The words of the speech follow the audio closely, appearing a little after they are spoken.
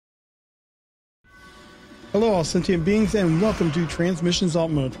Hello, all sentient beings, and welcome to Transmissions Alt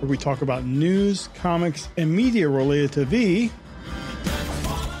Mode, where we talk about news, comics, and media related to the...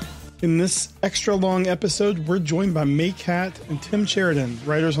 In this extra long episode, we're joined by Catt and Tim Sheridan,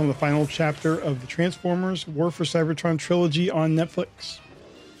 writers on the final chapter of the Transformers War for Cybertron trilogy on Netflix.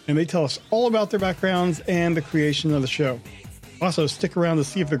 And they tell us all about their backgrounds and the creation of the show. Also, stick around to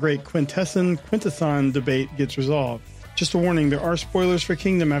see if the great Quintesson debate gets resolved. Just a warning, there are spoilers for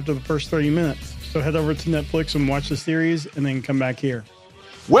Kingdom after the first 30 minutes. So head over to Netflix and watch the series, and then come back here.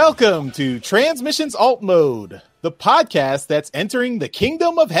 Welcome to Transmissions Alt Mode, the podcast that's entering the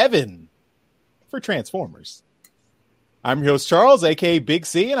kingdom of heaven for Transformers. I'm your host, Charles, a.k.a. Big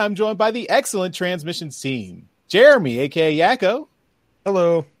C, and I'm joined by the excellent Transmissions team. Jeremy, a.k.a. Yakko.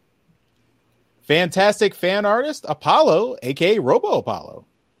 Hello. Fantastic fan artist, Apollo, a.k.a. Robo Apollo.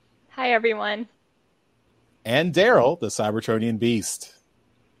 Hi, everyone. And Daryl, the Cybertronian Beast.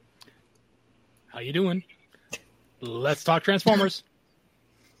 How you doing? Let's talk Transformers.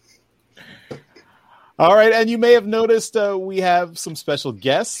 All right, and you may have noticed we have some special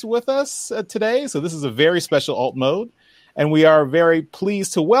guests with us today. So this is a very special alt mode, and we are very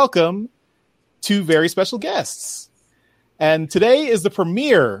pleased to welcome two very special guests. And today is the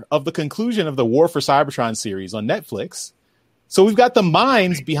premiere of the conclusion of the War for Cybertron series on Netflix. So we've got the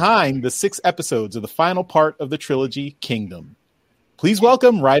minds behind the 6 episodes of the final part of the trilogy, Kingdom. Please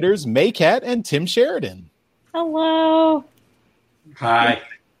welcome writers Catt and Tim Sheridan. Hello. Hi.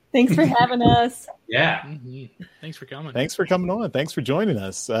 Thanks for having us. Yeah. Mm-hmm. Thanks for coming. Thanks for coming on. Thanks for joining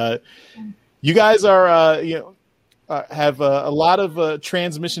us. You guys are, have a lot of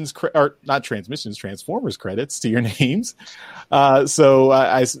Transformers credits to your names.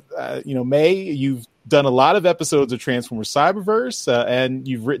 May, you've done a lot of episodes of Transformers Cyberverse, and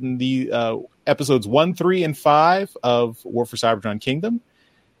you've written the episodes 1, 3, and 5 of War for Cybertron Kingdom.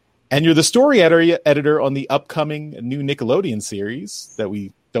 And you're the story editor on the upcoming new Nickelodeon series that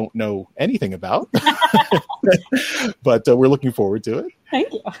we don't know anything about. But we're looking forward to it.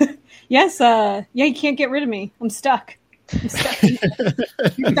 Thank you. Yes, you can't get rid of me. I'm stuck. You're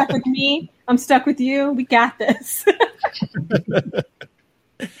stuck with me. I'm stuck with you. We got this.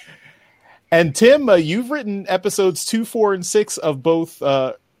 And Tim, you've written episodes 2, 4, and 6 of both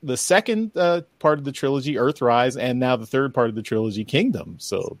the second part of the trilogy, Earthrise, and now the third part of the trilogy, Kingdom.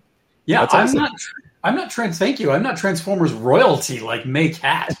 So, yeah, awesome. Thank you. I'm not Transformers royalty like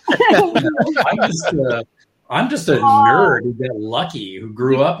Catt. I'm just a nerd who got lucky, who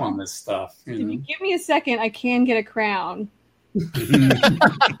grew up on this stuff. If you give me a second, I can get a crown. Do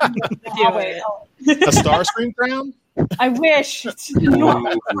it. A Starscream crown? I wish. It's a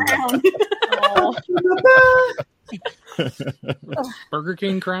normal crown. Burger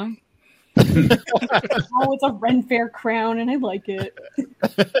King crown? It's a Ren Fair crown, and I like it.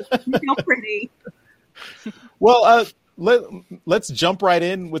 You feel pretty. Well, let's jump right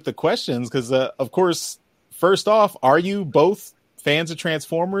in with the questions, because, of course, first off, are you both fans of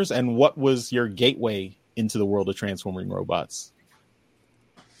Transformers, and what was your gateway into the world of transforming robots?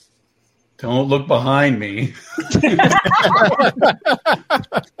 Don't look behind me.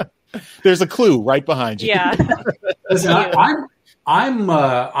 There's a clue right behind you. Yeah. Listen, I'm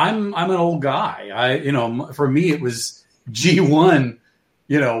an old guy. For me it was G1.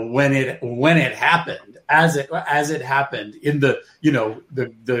 When it happened, as it happened in the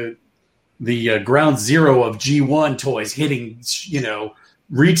ground zero of G1 toys hitting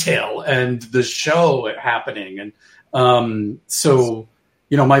retail and the show happening, and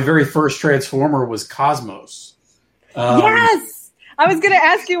my very first Transformer was Cosmos. Yes. I was going to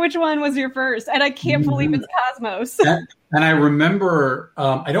ask you which one was your first, and I can't believe it's Cosmos. And I remember,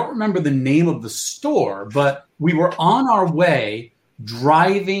 I don't remember the name of the store, but we were on our way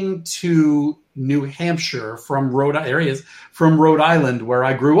driving to New Hampshire from Rhode Island, where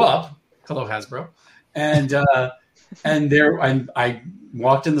I grew up. Hello, Hasbro. And I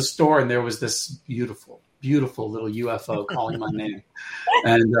walked in the store, and there was this beautiful little UFO calling my name.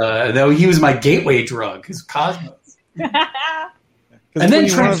 And he was my gateway drug, his Cosmos. And then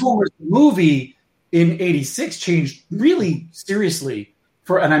Transformers the movie in '86 changed really seriously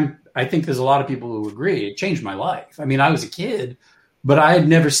I think there's a lot of people who agree it changed my life. I mean, I was a kid, but I had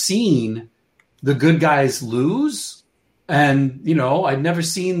never seen the good guys lose, and I'd never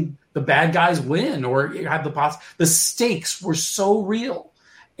seen the bad guys win or have the stakes were so real,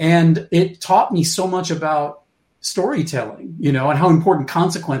 and it taught me so much about storytelling, and how important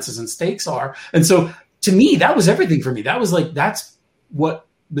consequences and stakes are. And so, to me, that was everything for me. That's what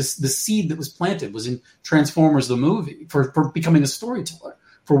the seed that was planted was in Transformers the movie for becoming a storyteller,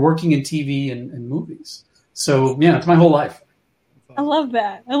 for working in TV and movies. So yeah, it's my whole life. I love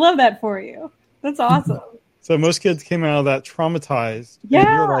that. I love that for you. That's awesome. So most kids came out of that traumatized. Yeah. And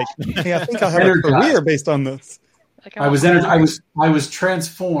you're like, hey, I think I'll have a career based on this. Like, I was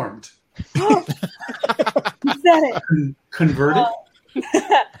transformed. You said it. Converted.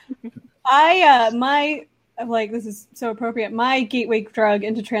 This is so appropriate. My gateway drug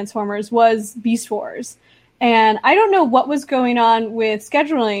into Transformers was Beast Wars. And I don't know what was going on with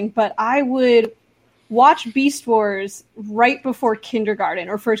scheduling, but I would watch Beast Wars right before kindergarten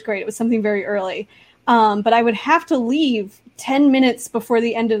or first grade. It was something very early. But I would have to leave 10 minutes before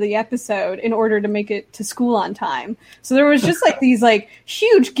the end of the episode in order to make it to school on time. So there was just like these like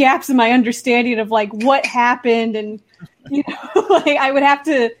huge gaps in my understanding of like what happened. And, you know, like I would have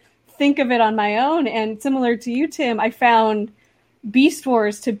to think of it on my own. And similar to you, Tim, I found Beast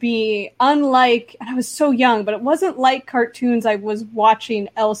Wars to be unlike, and I was so young, but it wasn't like cartoons I was watching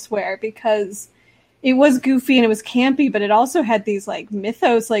elsewhere because it was goofy and it was campy, but it also had these like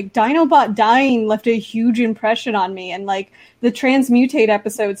mythos, like Dinobot dying left a huge impression on me. And like the Transmutate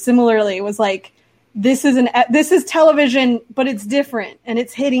episode similarly was like, this is television, but it's different and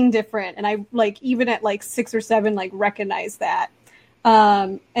it's hitting different. And I like, even at like 6 or 7, like recognized that.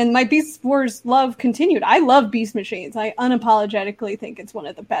 And my Beast Wars love continued. I love Beast Machines. I unapologetically think it's one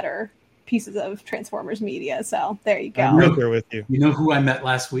of the better pieces of Transformers media. So there you go. I'm right there with you. You know who I met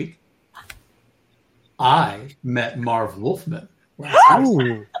last week? I met Marv Wolfman.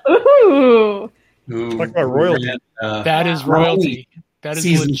 Ooh. Talk about royalty. That is royalty. That is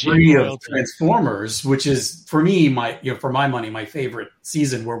season legit 3 royalty. of Transformers, which is for me for my money, my favorite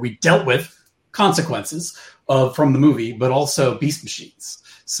season, where we dealt with consequences from the movie, but also Beast Machines.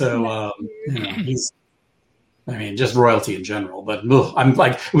 So he's, I mean, just royalty in general. But I'm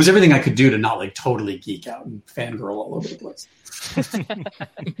like, it was everything I could do to not like totally geek out and fangirl all over the place.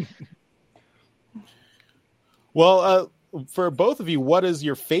 Well, for both of you, what is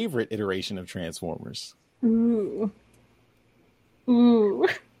your favorite iteration of Transformers? Ooh. Oh,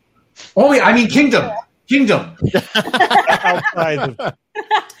 wait, I mean Kingdom. Outside of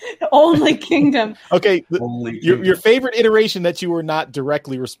Only Kingdom. Okay, Only Kingdom. your favorite iteration that you were not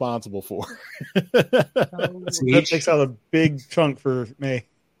directly responsible for. that takes out a big chunk for me.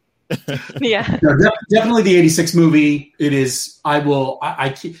 Yeah. No, definitely the 86 movie. It is.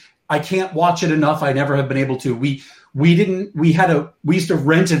 I can't watch it enough. I never have been able to. We used to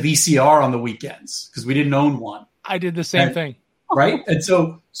rent a VCR on the weekends because we didn't own one. I did the same thing. Right? And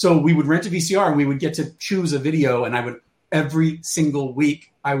so we would rent a VCR and we would get to choose a video, and every single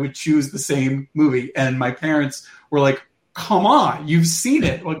week I would choose the same movie. And my parents were like, come on, you've seen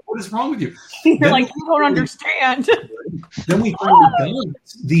it. Like, what is wrong with you? You're like, you don't understand. Then we finally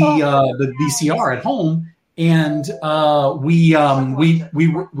got the VCR at home, and we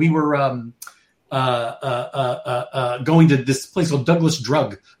were going to this place called Douglas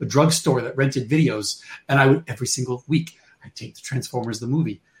Drug, a drugstore that rented videos, and I would every single week I'd take the Transformers the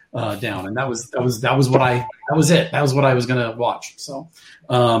movie down, and that was what I was gonna watch. So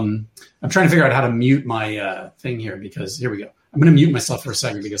I'm trying to figure out how to mute my thing here, because here we go. I'm gonna mute myself for a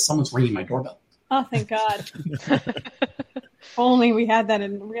second because someone's ringing my doorbell. Oh, thank God. If only we had that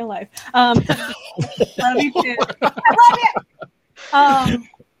in real life. Love you too. I love it.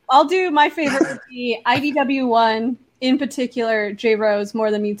 I'll do my favorite would be IDW 1, in particular, J. Rose,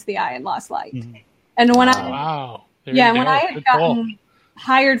 More Than Meets the Eye, and Lost Light. Mm-hmm. And when Wow. There when you go. I had Good gotten call.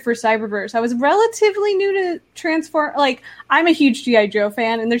 hired for Cyberverse, I was relatively new to Transform. Like, I'm a huge G.I. Joe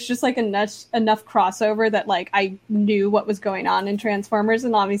fan, and there's just like enough crossover that like I knew what was going on in Transformers,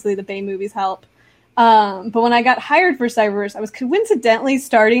 and obviously the Bay movies help. But when I got hired for Cyberverse, I was coincidentally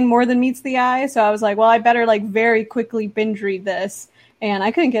starting More Than Meets the Eye, so I was like, well, I better like very quickly binge read this, and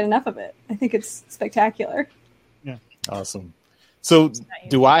I couldn't get enough of it. I think it's spectacular. Yeah, Awesome. So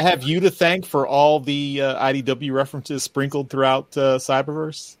do I have you to thank for all the IDW references sprinkled throughout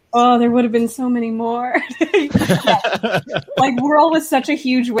Cyberverse? Oh, there would have been so many more. Like, Whirl was such a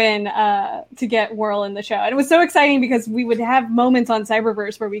huge win to get Whirl in the show. And it was so exciting because we would have moments on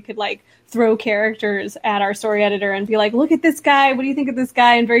Cyberverse where we could, like, throw characters at our story editor and be like, look at this guy. What do you think of this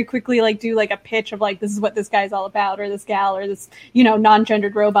guy? And very quickly, like, do, like, a pitch of, like, this is what this guy's all about, or this gal, or this,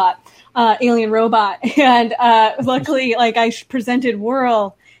 non-gendered robot, alien robot. And luckily, like, I presented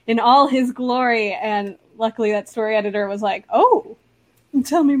Whirl in all his glory. And luckily that story editor was like, oh,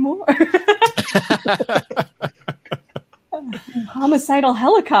 tell me more. Homicidal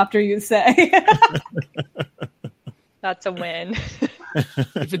helicopter, you say? That's a win.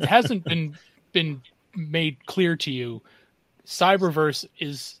 If it hasn't been made clear to you, Cyberverse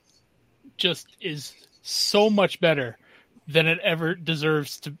is so much better than it ever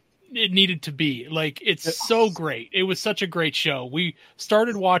deserves to it needed to be. Like, it's so great. It was such a great show. We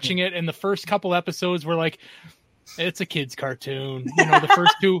started watching it, and the first couple episodes were like, it's a kid's cartoon. You know,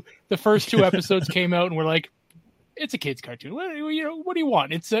 the first two episodes came out, and we're like, it's a kid's cartoon. What do you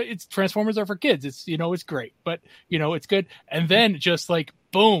want? It's Transformers are for kids. It's, it's great, but it's good. And then just like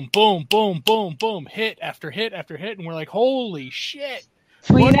boom, boom, boom, boom, boom, hit after hit after hit, and we're like, holy shit!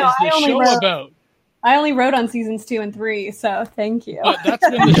 Well, what is this show about? I only wrote on seasons 2 and 3, so thank you. But that's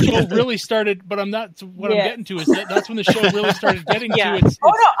when the show really started. But I'm getting to is that's when the show really started getting to its. Oh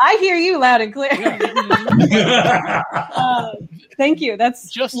no, I hear you loud and clear. Thank you.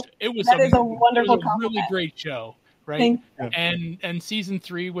 It was a wonderful compliment. Really great show, right? And season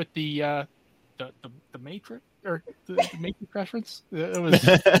 3 with the Matrix or the Matrix reference.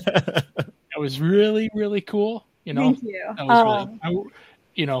 It was really, really cool. Thank you. That was really.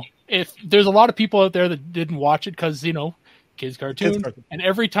 If there's a lot of people out there that didn't watch it because, kids cartoon. And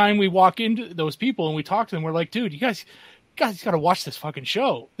every time we walk into those people and we talk to them, we're like, dude, you guys got to watch this fucking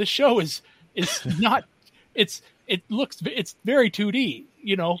show. This show is not, it's very 2D,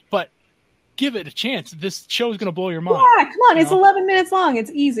 but give it a chance. This show is going to blow your mind. Yeah, come on. It's 11 minutes long.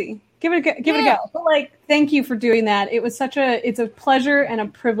 It's easy. Give it a go. But thank you for doing that. It was it's a pleasure and a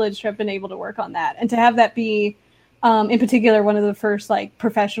privilege to have been able to work on that and to have that be, in particular, one of the first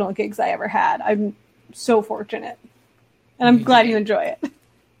professional gigs I ever had. I'm so fortunate, and I'm glad you enjoy it.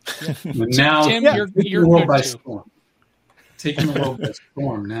 Now, Tim, you're taking the world by storm. Taking the world by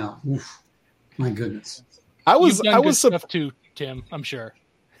storm now. Oof. My goodness, I was stuff too, Tim. I'm sure.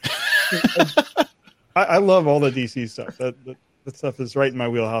 I love all the DC stuff. That stuff is right in my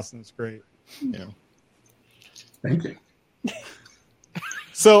wheelhouse, and it's great. Thank you.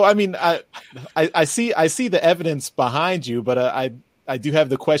 So, I mean, I see the evidence behind you, but I do have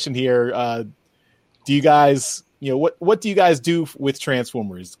the question here. Do you guys, what do you guys do with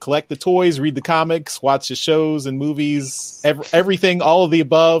Transformers? Collect the toys, read the comics, watch the shows and movies, everything, all of the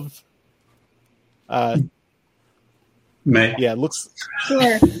above? May. Yeah, it looks.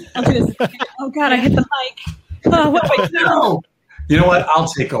 Sure. I'll do this. Oh God, I hit the mic. Oh, what do I do? No. You know what? I'll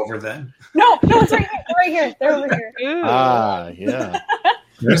take over then. No, it's right here. They're right here. They're over here. Yeah.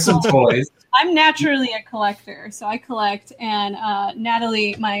 There's some toys. I'm naturally a collector, so I collect. And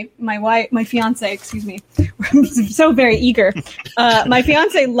Natalie, my wife, my fiance, excuse me, I'm so very eager. My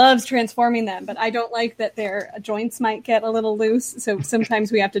fiance loves transforming them, but I don't like that their joints might get a little loose. So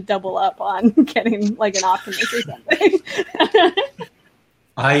sometimes we have to double up on getting an Optimus or something.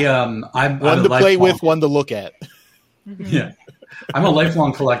 I'm one to play with, one to look at. Yeah. I'm a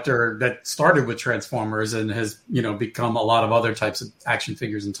lifelong collector that started with Transformers and has, become a lot of other types of action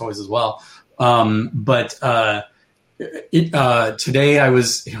figures and toys as well. But today I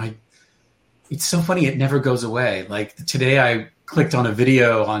was, it's so funny. It never goes away. Today I clicked on a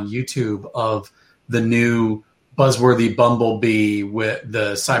video on YouTube of the new buzzworthy Bumblebee with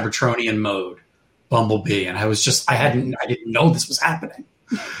the Cybertronian mode Bumblebee. And I didn't know this was happening.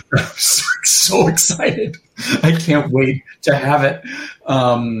 I'm so excited. I can't wait to have it.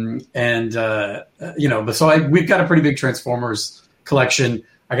 We've got a pretty big Transformers collection.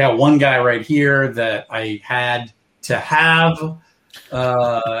 I got one guy right here that I had to have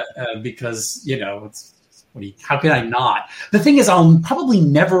because, how can I not? The thing is, I'll probably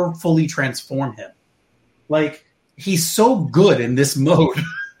never fully transform him. He's so good in this mode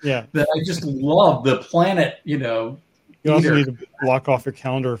that I just love the planet, You also need to block off your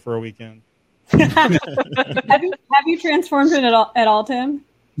calendar for a weekend. Have you transformed it at all, Tim?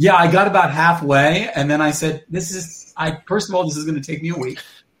 Yeah, I got about halfway, and then I said, first of all, this is going to take me a week.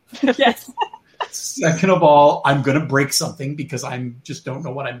 Yes. Second of all, I'm going to break something because I just don't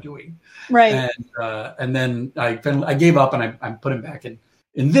know what I'm doing. Right. And then I gave up, and I put him back in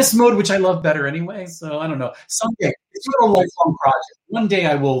this mode, which I love better anyway. So I don't know. Someday, it's sort of a lifelong project. One day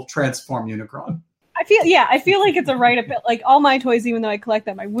I will transform Unicron. I feel like it's a rite of it. All my toys, even though I collect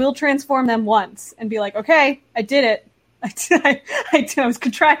them, I will transform them once and be like, okay, I did it. I was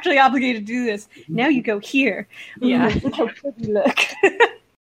contractually obligated to do this. Now you go here. Yeah. Look how pretty you look.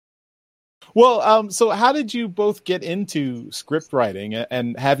 Well, so how did you both get into script writing,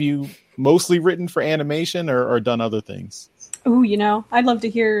 and have you mostly written for animation or done other things? Oh, I'd love to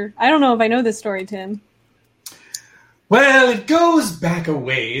hear. I don't know if I know this story, Tim. Well, it goes back a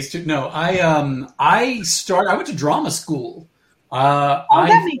ways. I went to drama school. That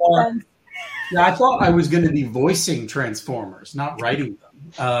makes sense. Yeah, I thought I was going to be voicing Transformers, not writing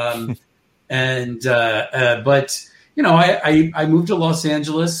them. But I moved to Los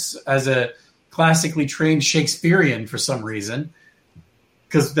Angeles as a classically trained Shakespearean for some reason,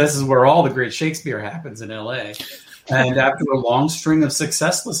 because this is where all the great Shakespeare happens in LA. And after a long string of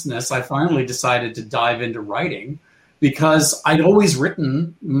successlessness, I finally decided to dive into writing because I'd always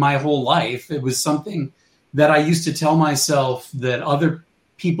written my whole life. It was something that I used to tell myself that other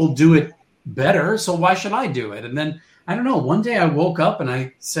people do it better, so why should I do it? And then, I don't know, one day I woke up and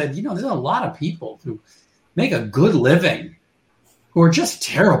I said, there's a lot of people who make a good living who are just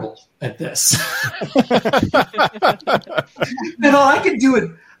terrible at this. I could do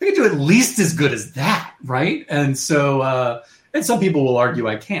at least as good as that, right? And so, and some people will argue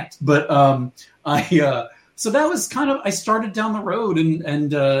I can't, but so that was kind of, I started down the road,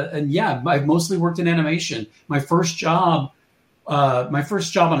 and yeah, I've mostly worked in animation. My first job on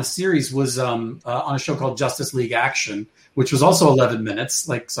a series was on a show called Justice League Action, which was also 11 minutes,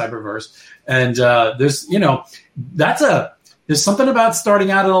 like Cyberverse. And there's something about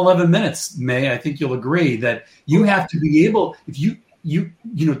starting out at 11 minutes, May. I think you'll agree that you have to be able, if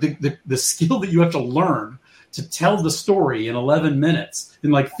the skill that you have to learn to tell the story in 11 minutes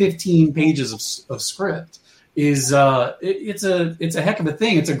in like 15 pages of script is it's a heck of a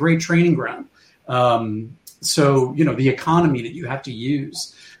thing. It's a great training ground. So the economy that you have to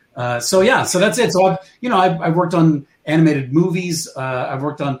use. So that's it. So I've worked on animated movies. I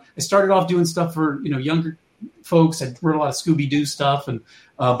started off doing stuff for younger folks. I wrote a lot of Scooby-Doo stuff,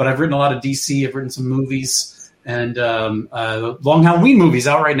 but I've written a lot of DC. I've written some movies, and Long Halloween movies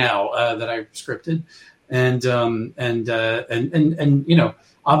out right now that I scripted, and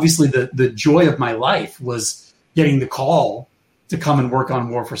obviously the joy of my life was getting the call to come and work on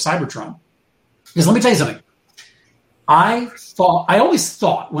War for Cybertron. Because let me tell you something. I always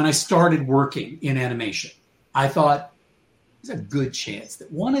thought when I started working in animation, I thought there's a good chance that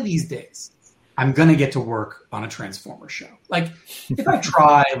one of these days I'm going to get to work on a Transformers show. Like, if I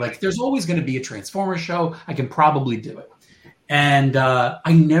try, there's always going to be a Transformers show. I can probably do it. And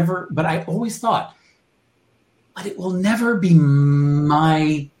I always thought, but it will never be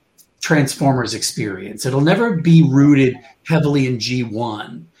my Transformers experience. It'll never be rooted heavily in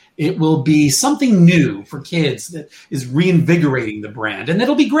G1. It will be something new for kids that is reinvigorating the brand. And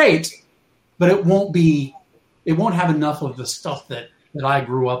it'll be great, but it won't have enough of the stuff that I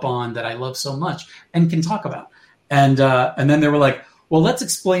grew up on, that I love so much and can talk about. And then they were like, well, let's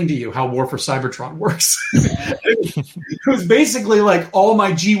explain to you how War for Cybertron works. It was basically like all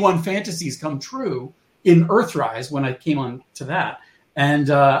my G1 fantasies come true in Earthrise when I came on to that. And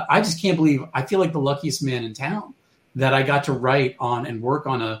I just can't believe, I feel like the luckiest man in town that I got to write on and work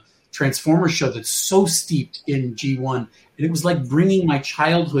on a Transformers show that's so steeped in G1. And it was like bringing my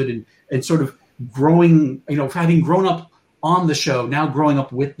childhood and sort of growing, having grown up on the show, now growing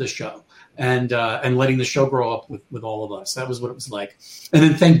up with the show, and letting the show grow up with all of us. That was what it was like. And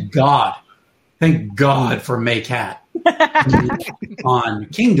then thank God for May Catt on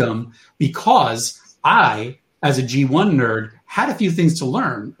Kingdom, because I, as a G1 nerd, had a few things to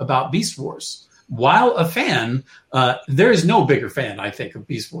learn about Beast Wars. While a fan, there is no bigger fan, I think, of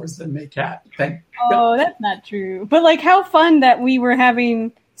Beast Wars than May Catt. Thank God. That's not true. But how fun that we were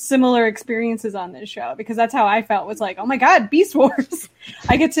having similar experiences on this show, because that's how I felt, was like, oh my God, Beast Wars.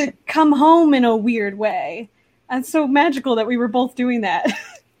 I get to come home in a weird way. That's so magical that we were both doing that.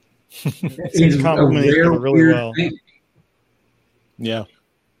 It's complimenting really well. Thing. Yeah.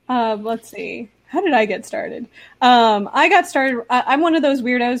 Let's see. How did I get started? I got started. I'm one of those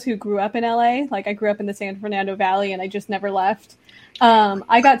weirdos who grew up in LA. I grew up in the San Fernando Valley, and I just never left.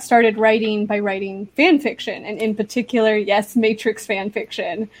 I got started by writing fan fiction, and in particular, yes, Matrix fan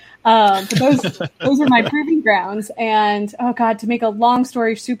fiction. But those were my proving grounds. And oh God, to make a long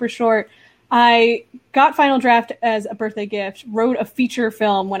story super short, I got Final Draft as a birthday gift. Wrote a feature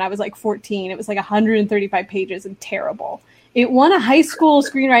film when I was 14. It was 135 pages and terrible. It won a high school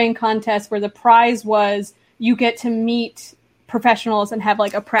screenwriting contest where the prize was you get to meet professionals and have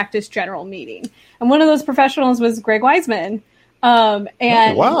a practice general meeting. And one of those professionals was Greg Weisman.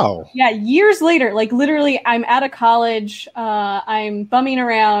 And wow. Yeah, years later, literally I'm out of college. I'm bumming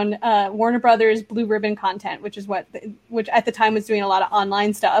around Warner Brothers Blue Ribbon Content, which at the time was doing a lot of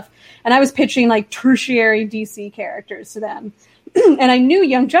online stuff. And I was pitching tertiary DC characters to them. And I knew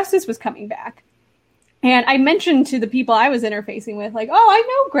Young Justice was coming back. And I mentioned to the people I was interfacing with, oh, I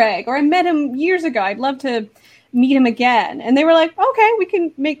know Greg, or I met him years ago. I'd love to meet him again. And they were like, okay, we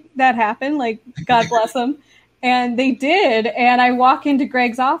can make that happen. God bless them. And they did. And I walk into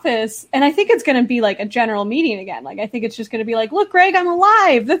Greg's office, and I think it's going to be a general meeting again. I think it's just going to be look, Greg, I'm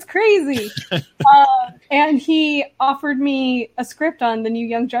alive. That's crazy. And he offered me a script on the new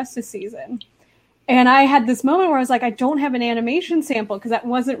Young Justice season. And I had this moment where I was like, I don't have an animation sample because that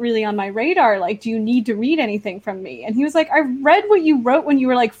wasn't really on my radar. Do you need to read anything from me? And he was like, I read what you wrote when you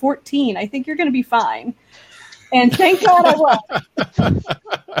were 14. I think you're going to be fine. And thank God I was.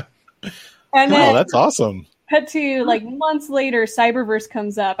 And then that's awesome. Cut to like months later, Cyberverse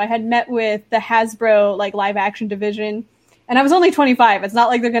comes up. I had met with the Hasbro like live action division, and I was only 25. It's not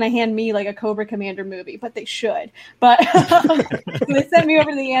like they're going to hand me like a Cobra Commander movie, but they should. But so they sent me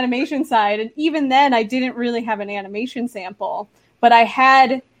over to the animation side, and even then, I didn't really have an animation sample, but I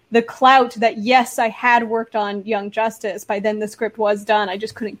had the clout that yes, I had worked on Young Justice. By then, the script was done. I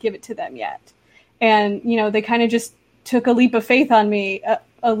just couldn't give it to them yet, and they kind of just took a leap of faith on me.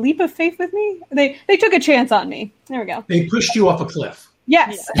 A leap of faith with me? They took a chance on me. There we go. They pushed you off a cliff.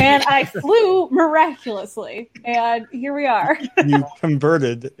 Yes, and I flew miraculously, and here we are. You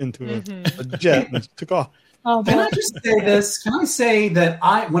converted into a jet and took off. Oh, Can I just say this? Can I say that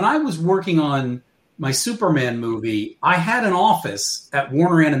when I was working on my Superman movie, I had an office at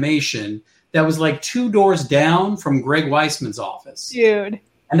Warner Animation that was like 2 doors down from Greg Weisman's office. Dude.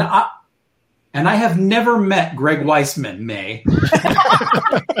 And I have never met Greg Weisman, May.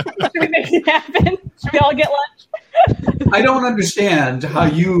 Should we make it happen? Should we all get lunch? I don't understand how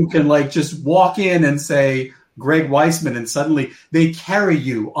you can like just walk in and say Greg Weisman and suddenly they carry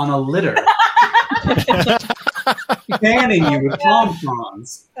you on a litter. Fanning you with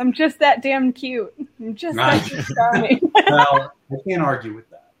pom-poms. I'm just that damn cute. I'm just that charming. Well, I can't argue with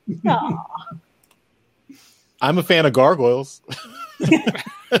that. Aww. I'm a fan of gargoyles.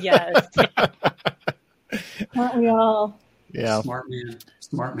 Yes. Aren't we all? Yeah. Smart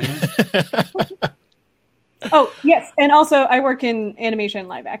man. Oh, yes. And also, I work in animation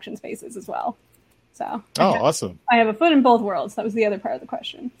live action spaces as well. So. Awesome. I have a foot in both worlds. That was the other part of the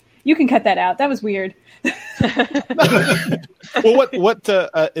question. You can cut that out. That was weird. Well, what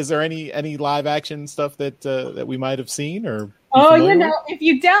is there any live action stuff that we might have seen or? Oh,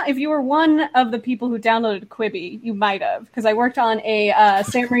 if you were one of the people who downloaded Quibi, you might have, because I worked on a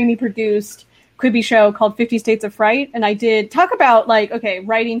Sam Raimi produced Quibi show called 50 States of Fright, and I did talk about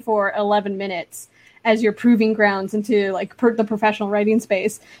writing for 11 minutes as your proving grounds into the professional writing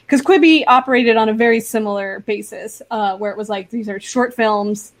space, because Quibi operated on a very similar basis, where it was like these are short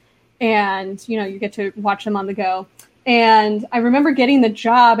films, and you get to watch them on the go. And I remember getting the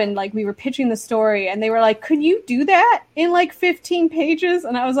job and we were pitching the story and they were like, could you do that in 15 pages?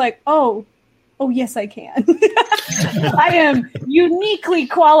 And I was like, oh yes, I can. I am uniquely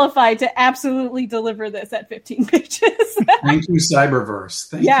qualified to absolutely deliver this at 15 pages. Thank you, Cyberverse.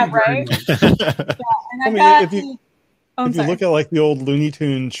 Thank you right? much. Yeah, if you look at the old Looney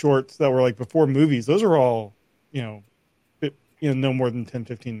Tunes shorts that were before movies, those are all, no more than 10,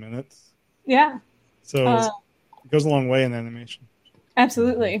 15 minutes. Yeah. So it goes a long way in animation.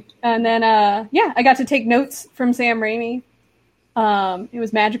 Absolutely. And then, I got to take notes from Sam Raimi. It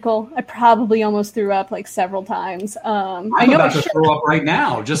was magical. I probably almost threw up several times. I'm about to throw up right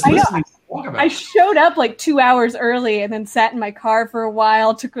now, just listening to talk about it. I showed up 2 hours early and then sat in my car for a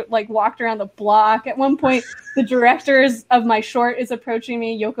while, walked around the block. At one point, the directors of my short is approaching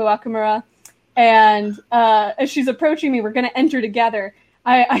me, Yoko Akamura. And as she's approaching me, we're going to enter together.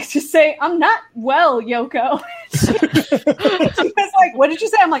 I just say, I'm not well, Yoko. She was like, what did you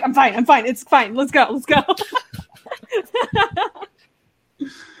say? I'm like, I'm fine. It's fine. Let's go.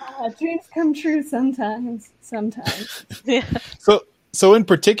 Dreams come true sometimes. Yeah. So in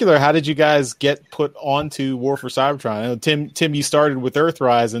particular, how did you guys get put onto War for Cybertron? I know, Tim, you started with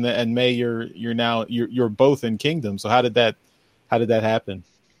Earthrise, and May, you're both in Kingdom. So how did that happen?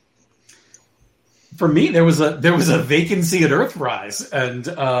 For me, there was a vacancy at Earthrise, and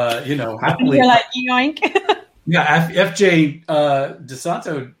happily, you're like yoink. Yeah, FJ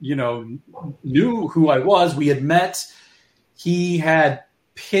DeSanto, knew who I was. We had met. He had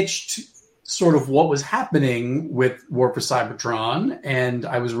pitched sort of what was happening with War for Cybertron, and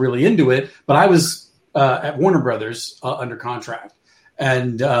I was really into it. But I was at Warner Brothers under contract,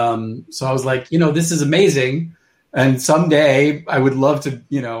 and so I was like, this is amazing. And someday I would love to,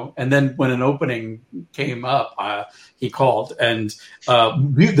 and then when an opening came up, he called. And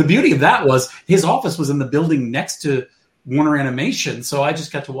the beauty of that was his office was in the building next to Warner Animation. So I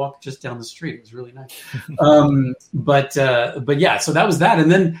just got to walk just down the street. It was really nice. But yeah, so that was that. And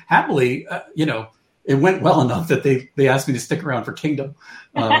then happily, it went well enough that they asked me to stick around for Kingdom,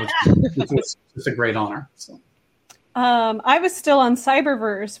 which was just a great honor. So. I was still on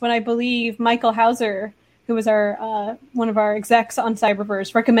Cyberverse when I believe Michael Hauser, who was our one of our execs on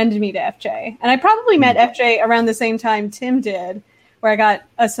Cyberverse, recommended me to FJ. And I probably met FJ around the same time Tim did, where I got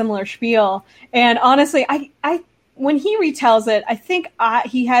a similar spiel. And honestly, I when he retells it, I think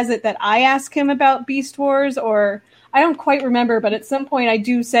he has it that I ask him about Beast Wars, or I don't quite remember, but at some point I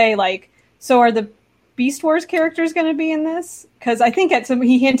do say, so are the Beast Wars characters going to be in this? Because I think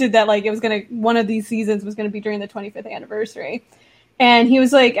he hinted that like it was going to, one of these seasons was going to be during the 25th anniversary. And he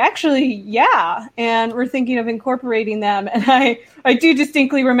was like, actually, yeah. And we're thinking of incorporating them. And I do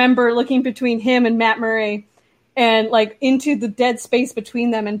distinctly remember looking between him and Matt Murray and like into the dead space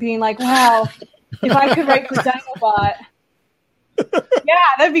between them and being like, wow, if I could write for Dinobot, yeah,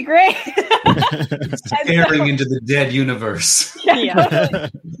 that'd be great. Staring into the dead universe. Yeah.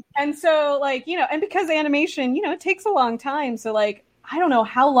 Totally. And so like, and because animation, it takes a long time. So like, I don't know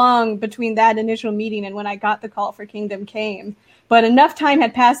how long between that initial meeting and when I got the call for Kingdom came, but enough time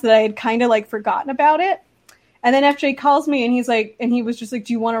had passed that I had kind of like forgotten about it. And then FJ calls me and he was just like,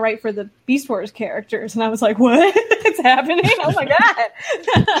 do you want to write for the Beast Wars characters? And I was like, what? It's happening? Oh my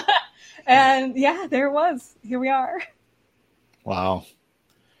God. And yeah, there it was. Here we are. Wow.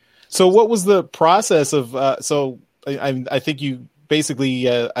 So what was the process of, I think you basically,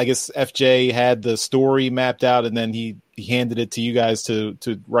 I guess FJ had the story mapped out and then he handed it to you guys to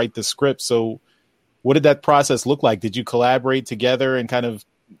write the script. So what did that process look like? Did you collaborate together and kind of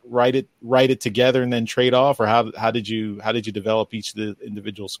write it together and then trade off, or how did you develop each of the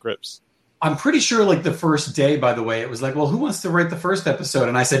individual scripts? I'm pretty sure like the first day, by the way, it was like, well, who wants to write the first episode?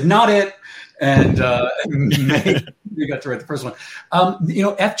 And I said, not it. And we got to write the first one.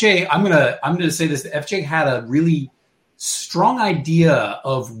 FJ, I'm gonna say this. FJ had a really strong idea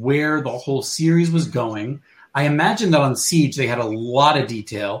of where the whole series was going. I imagine that on Siege they had a lot of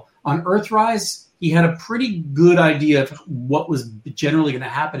detail. On Earthrise, he had a pretty good idea of what was generally going to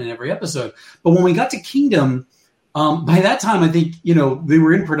happen in every episode. But when we got to Kingdom, by that time, I think, they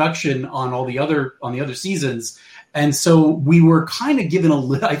were in production on the other seasons. And so we were kind of given a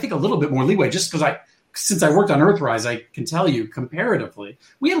little bit more leeway, just because since I worked on Earthrise, I can tell you comparatively,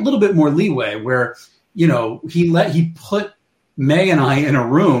 we had a little bit more leeway where, he put May and I in a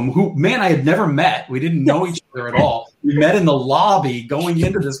room who, man, I had never met. We didn't know each other at all. We met in the lobby going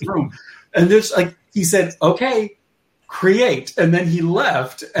into this room. And there's he said, okay, create. And then he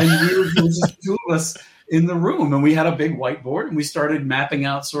left and there was just two of us in the room and we had a big whiteboard and we started mapping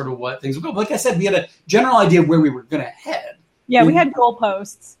out sort of what things would go. Like I said, we had a general idea of where we were going to head. Yeah, we had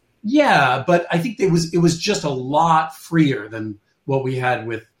goalposts. Yeah, but I think it was just a lot freer than what we had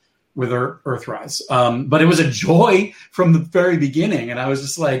with Earthrise. But it was a joy from the very beginning. And I was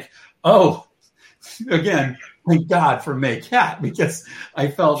just like, oh, again, thank God for May Catt, because I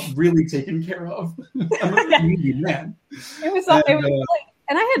felt really taken care of. I'm a community man. It was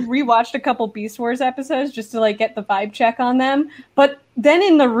and I had rewatched a couple Beast Wars episodes just to like get the vibe check on them. But then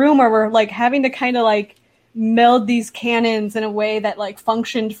in the room where we're like having to kind of like meld these canons in a way that like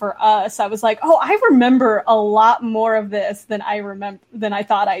functioned for us, I was like, oh, I remember a lot more of this than I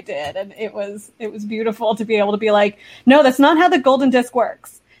thought I did. And it was beautiful to be able to be like, no, that's not how the Golden Disc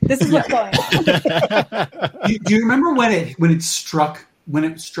works. This is what's going on. Do you remember when it struck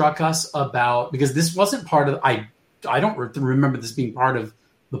us about, because this wasn't part of, I don't remember this being part of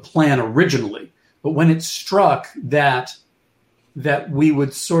the plan originally, but when it struck that we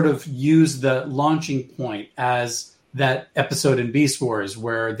would sort of use the launching point as that episode in Beast Wars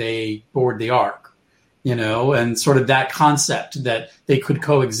where they board the Ark, and sort of that concept that they could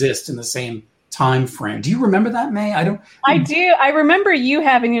coexist in the same time frame. Do you remember that, May? I do. I remember you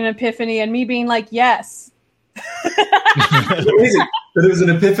having an epiphany and me being like, yes. But it was an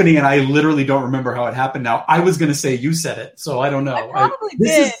epiphany and I literally don't remember how it happened now. I was going to say you said it, so I don't know. I probably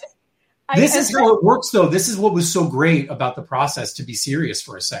did. This is how it works, though. This is what was so great about the process, to be serious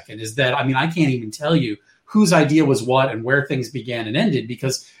for a second, is that, I can't even tell you whose idea was what and where things began and ended,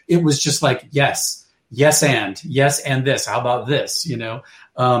 because it was just like, yes, and this. How about this?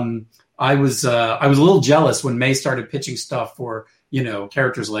 I was a little jealous when May started pitching stuff for,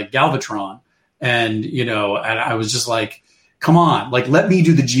 characters like Galvatron. And, and I was just like, come on, like, let me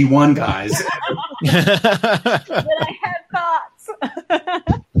do the G1 guys. Then I had thoughts.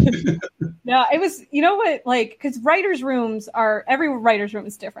 No, it was, because every writer's room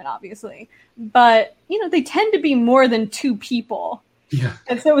is different, obviously. But, they tend to be more than two people. Yeah.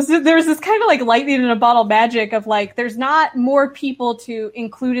 And so there was this kind of like lightning in a bottle magic of like, there's not more people to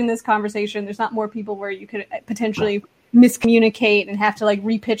include in this conversation. There's not more people where you could potentially miscommunicate and have to like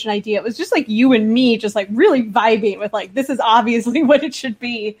repitch an idea. It was just like you and me just like really vibing with like, this is obviously what it should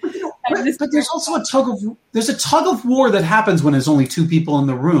be. But there's also a tug of war that happens when there's only two people in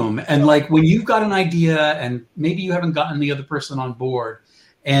the room. And like when you've got an idea and maybe you haven't gotten the other person on board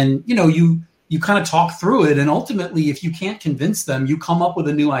and, you kind of talk through it. And ultimately, if you can't convince them, you come up with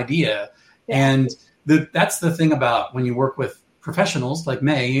a new idea. Yeah. And that's the thing about when you work with professionals like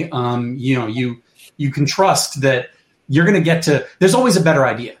May, you can trust that you're going to get to, there's always a better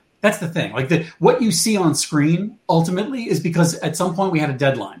idea. That's the thing. Like what you see on screen ultimately is because at some point we had a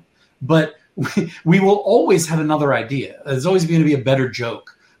deadline, but we will always have another idea. There's always going to be a better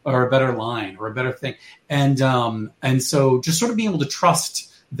joke or a better line or a better thing. And so just sort of being able to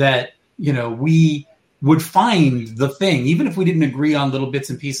trust that, we would find the thing, even if we didn't agree on little bits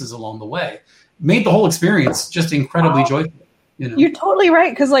and pieces along the way, made the whole experience just incredibly joyful. You're totally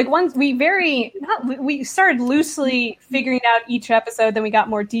right. Because once we started loosely figuring out each episode, then we got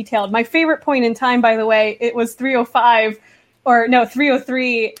more detailed. My favorite point in time, by the way, it was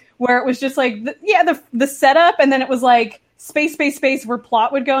 303, where it was just the setup, and then it was like space where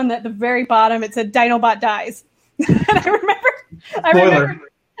plot would go, and at the very bottom it said Dinobot dies. And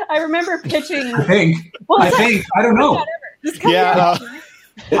I remember pitching. I think I don't know.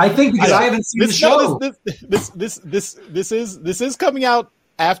 I think because I haven't seen the show. This is coming out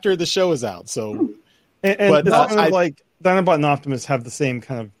after the show is out. So, but like Dinobot and Optimus have the same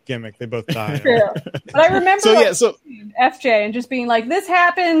kind of gimmick. They both die. True. But I remember FJ and just being like, "This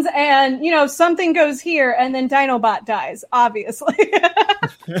happens, and something goes here, and then Dinobot dies." Obviously.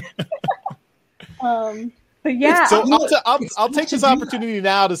 But yeah. So I'll take this opportunity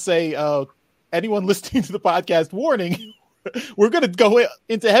now to say, anyone listening to the podcast, warning. We're going to go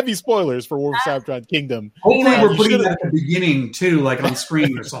into heavy spoilers for War of Cybertron Kingdom. Hopefully, we're putting that at the beginning too, like on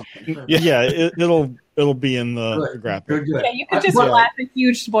screen or something. Yeah, it'll be in the graphic. Good. Yeah, you could just slap a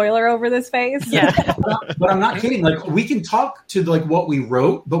huge spoiler over this face. Yeah, but I'm not kidding. Like, we can talk to what we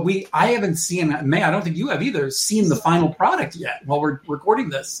wrote, but I haven't seen. May, I don't think you have either seen the final product yet while we're recording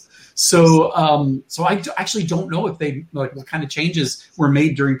this. So I actually don't know if they what kind of changes were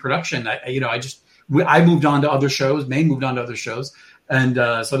made during production. I moved on to other shows. May moved on to other shows. And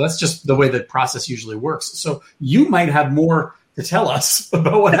so that's just the way the process usually works. So you might have more to tell us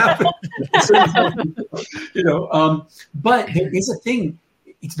about what happened. But there is a thing.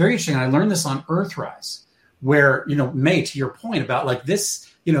 It's very interesting. I learned this on Earthrise, where, May, to your point about this,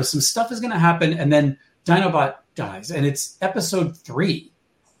 some stuff is going to happen and then Dinobot dies. And it's episode 3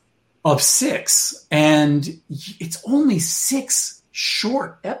 of 6. And it's only 6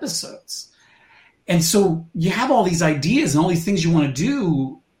 short episodes. And so you have all these ideas and all these things you want to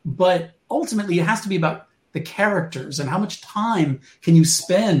do, but ultimately it has to be about the characters and how much time can you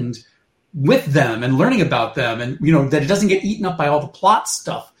spend with them and learning about them, and that it doesn't get eaten up by all the plot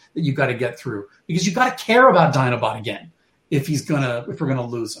stuff that you've got to get through, because you've got to care about Dinobot again if we're gonna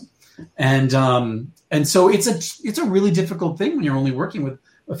lose him. And so it's a really difficult thing when you're only working with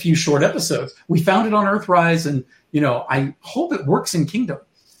a few short episodes. We found it on Earthrise, and I hope it works in Kingdom.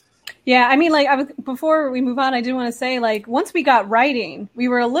 Yeah, I mean, before we move on, I did want to say, once we got writing, we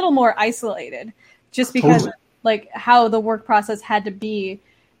were a little more isolated, just because how the work process had to be,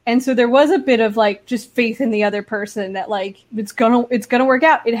 and so there was a bit of just faith in the other person that it's gonna work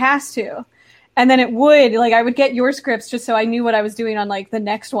out. It has to, and then it would I would get your scripts just so I knew what I was doing on the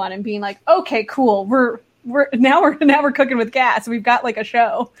next one, and being okay, cool, we're cooking with gas. We've got a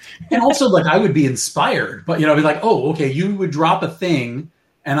show, and also I would be inspired, but I'd be oh, okay, you would drop a thing.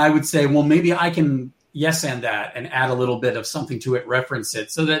 And I would say, well, maybe I can yes and that and add a little bit of something to it, reference it,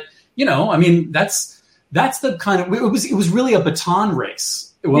 so that that's the kind of it was really a baton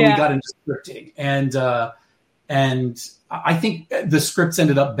race when we got into scripting, and I think the scripts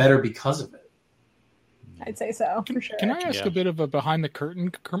ended up better because of it. I'd say so, for sure. Can I ask a bit of a behind the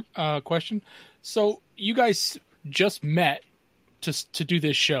curtain question? So you guys just met to do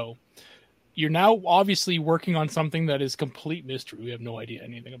this show. You're now obviously working on something that is complete mystery. We have no idea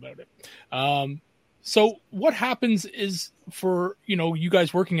anything about it. So what happens is for, you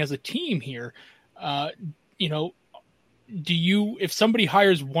guys working as a team here, do you, if somebody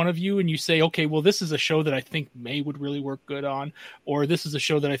hires one of you and you say, okay, well, this is a show that I think May would really work good on, or this is a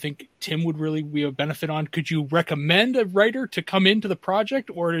show that I think Tim would really be a benefit on, could you recommend a writer to come into the project,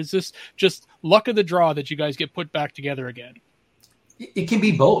 or is this just luck of the draw that you guys get put back together again? It can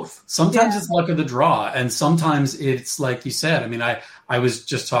be both. Sometimes it's luck of the draw, and sometimes it's like you said. I mean, I was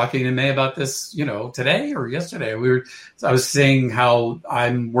just talking to May about this, today or yesterday. I was saying how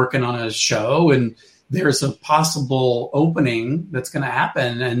I'm working on a show, and there's a possible opening that's going to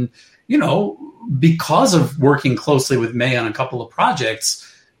happen, and because of working closly with May on a couple of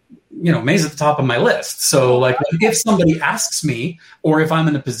projects, May's at the top of my list. So, if somebody asks me, or if I'm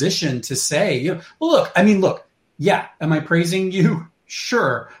in a position to say, well, look. Yeah, am I praising you?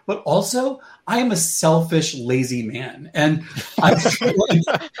 Sure. But also, I am a selfish, lazy man. And I feel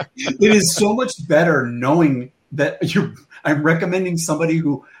it is so much better knowing that I'm recommending somebody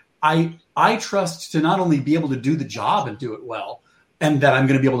who I trust to not only be able to do the job and do it well, and that I'm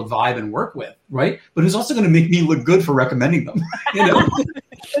going to be able to vibe and work with, right? But who's also going to make me look good for recommending them, you know?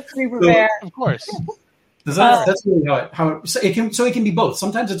 That's super fair. Of course. That's really how it can be both.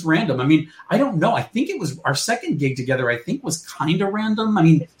 Sometimes it's random. I mean, I don't know. I think it was our second gig together. I think was kind of random. I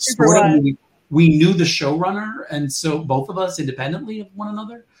mean, sort of. We knew the showrunner, and so both of us independently of one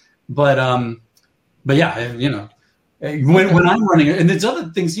another. But yeah, you know, when I'm running, and there's other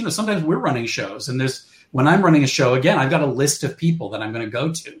things. You know, sometimes we're running shows, and when I'm running a show again, I've got a list of people that I'm going to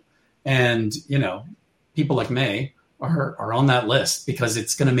go to, and you know, people like May are on that list because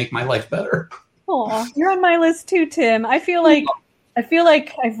it's going to make my life better. Oh, you're on my list too, Tim. I feel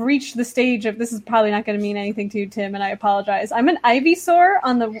like I've reached the stage of this is probably not going to mean anything to you, Tim, and I apologize. I'm an Ivysaur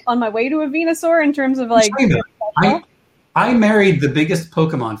on my way to a Venusaur in terms of like. I married the biggest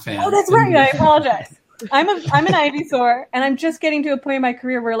Pokemon fan. Oh, that's right. I apologize. I'm an Ivysaur, and I'm just getting to a point in my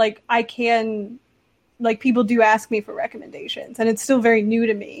career where like I can, like people do ask me for recommendations, and it's still very new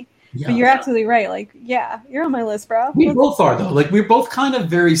to me. Yeah, but you're absolutely right. Like, yeah, you're on my list, bro. We both are, though. Like, we're both kind of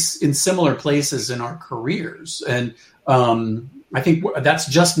very in similar places in our careers. And I think that's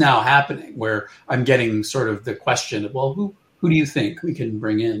just now happening where I'm getting sort of the question of, well, who do you think we can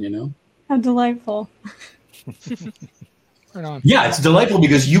bring in, you know? How delightful. Right on. Yeah, it's delightful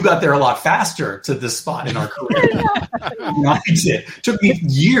because you got there a lot faster to this spot in our career. I did. It took me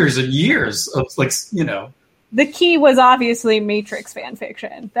years and years of, like, you know. The key was obviously Matrix fan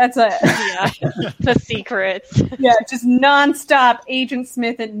fiction. That's the secrets. Yeah, just nonstop Agent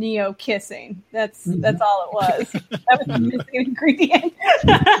Smith and Neo kissing. That's all it was. That was the missing ingredient.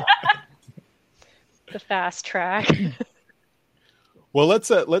 The fast track. Well,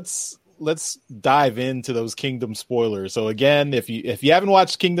 let's dive into those Kingdom spoilers. So again, if you haven't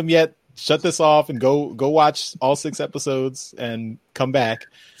watched Kingdom yet, shut this off and go watch all 6 episodes and come back.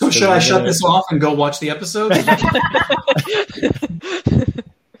 So should I shut this off and go watch the episodes?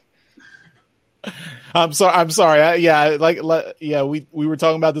 I'm sorry. We were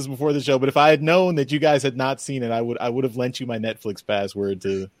talking about this before the show, but if I had known that you guys had not seen it, I would have lent you my Netflix password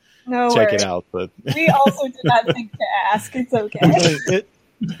to check it out. But we also did not think to ask. It's okay.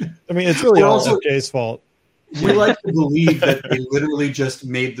 It's really also Jay's fault. We like to believe that they literally just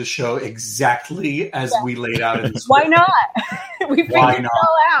made the show exactly as we laid out in the script. Why not? We figured it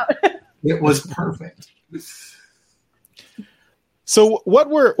all out. It was perfect. So what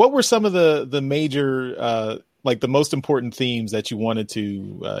were some of the major like the most important themes that you wanted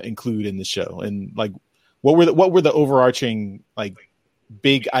to include in the show, and like what were the overarching like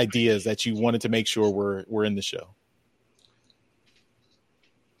big ideas that you wanted to make sure were in the show?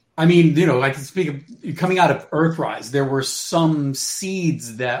 I mean, you know, I can speak of coming out of Earthrise. There were some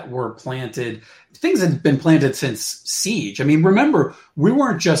seeds that were planted. Things had been planted since Siege. I mean, remember, we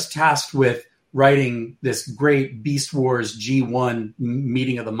weren't just tasked with writing this great Beast Wars G1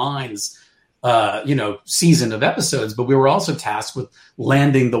 Meeting of the Minds, season of episodes, but we were also tasked with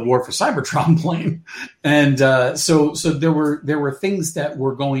landing the War for Cybertron plane. And so there were things that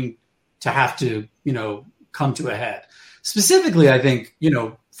were going to have to, you know, come to a head. Specifically, I think, you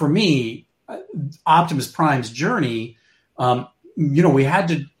know, for me, Optimus Prime's journey, we had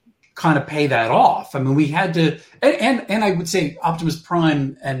to kind of pay that off. I mean, we had to, and I would say Optimus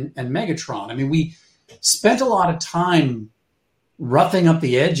Prime and Megatron. I mean, we spent a lot of time roughing up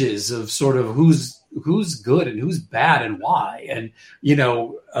the edges of sort of who's good and who's bad and why. And, you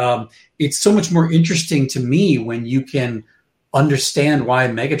know, it's so much more interesting to me when you can understand why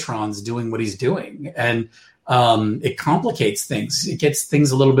Megatron's doing what he's doing. And, it complicates things. It gets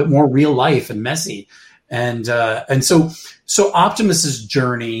things a little bit more real life and messy. And so Optimus's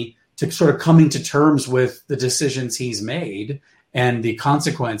journey to sort of coming to terms with the decisions he's made and the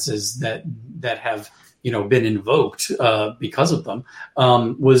consequences that have, you know, been invoked because of them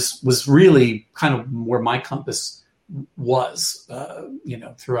was really kind of where my compass was,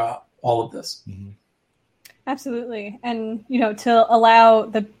 throughout all of this. Mm-hmm. Absolutely. And, you know, to allow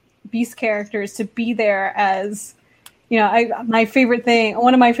the Beast characters to be there as, you know, one of my favorite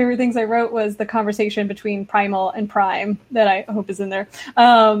things I wrote was the conversation between Primal and Prime that I hope is in there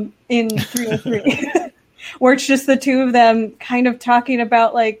in 303, where it's just the two of them kind of talking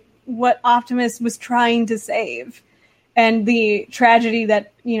about like what Optimus was trying to save and the tragedy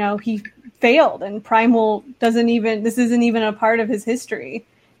that, you know, he failed and Primal this isn't even a part of his history.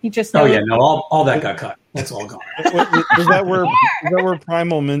 He just all that got cut. That's all gone. Is that where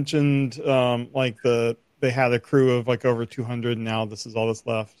Primal mentioned they had a crew of like over 200 and now this is all that's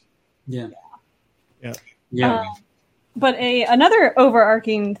left? Yeah. But another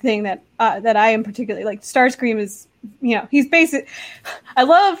overarching thing that I am particularly like, Starscream is, you know, he's basic. I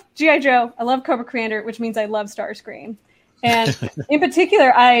love G.I. Joe. I love Cobra Commander, which means I love Starscream. And in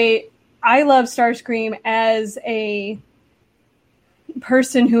particular, I love Starscream as a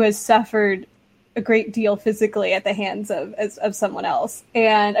person who has suffered a great deal physically at the hands of someone else.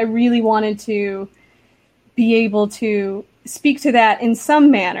 And I really wanted to be able to speak to that in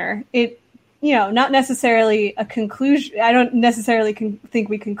some manner. It, not necessarily a conclusion. I don't necessarily think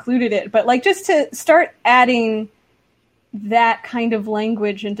we concluded it, but like just to start adding that kind of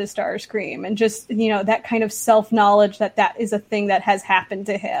language into Starscream and just, that kind of self-knowledge that is a thing that has happened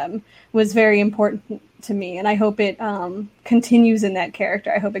to him was very important to me. And I hope it continues in that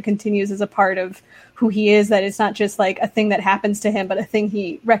character. I hope it continues as a part of who he is, that it's not just like a thing that happens to him, but a thing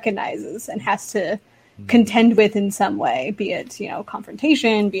he recognizes and has to contend with in some way, be it,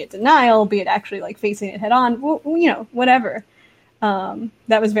 confrontation, be it denial, be it actually like facing it head on, whatever.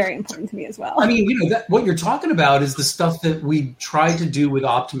 That was very important to me as well. I mean, what you're talking about is the stuff that we tried to do with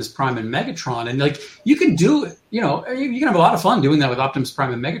Optimus Prime and Megatron. And like, you can do it, you can have a lot of fun doing that with Optimus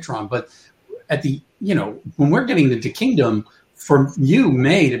Prime and Megatron. But at the, when we're getting into Kingdom, for you,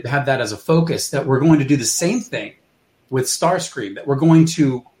 May, to have that as a focus, that we're going to do the same thing with Starscream, that we're going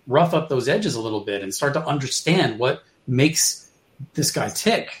to rough up those edges a little bit and start to understand what makes this guy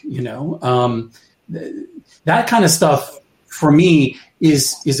tick, that kind of stuff for me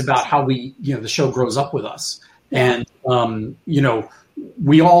is about how we, the show grows up with us. And,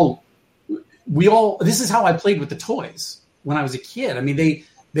 we all, this is how I played with the toys when I was a kid. I mean,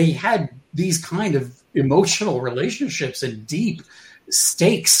 they had these kind of emotional relationships and deep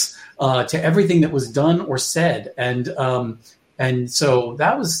stakes to everything that was done or said. And so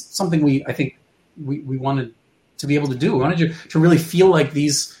that was something I think we wanted to be able to do. We wanted you to really feel like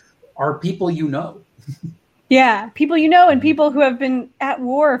these are people Yeah, people and people who have been at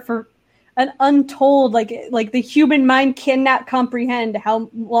war for an untold, like the human mind cannot comprehend how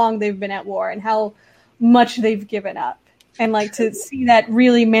long they've been at war and how much they've given up. And like to see that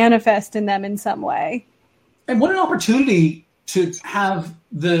really manifest in them in some way. And what an opportunity to have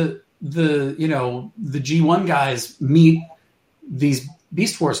the G1 guys meet these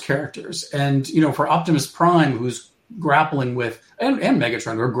Beast Wars characters. And, for Optimus Prime, who's grappling with, and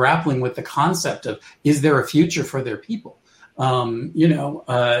Megatron, who are grappling with the concept of, is there a future for their people? There's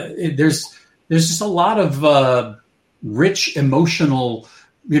just a lot of rich emotional,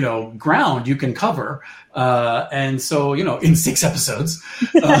 ground you can cover. And so, in 6 episodes.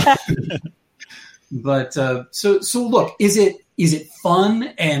 But so look, is it fun?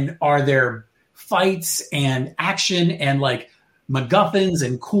 And are there fights and action and like MacGuffins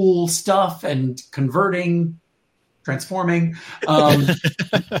and cool stuff and transforming?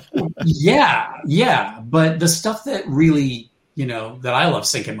 Yeah. But the stuff that really, that I love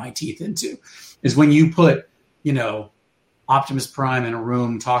sinking my teeth into is when you put, Optimus Prime in a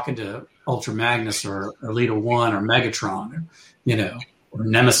room talking to Ultra Magnus or Elita One or Megatron, or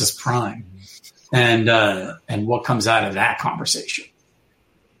Nemesis Prime, and what comes out of that conversation.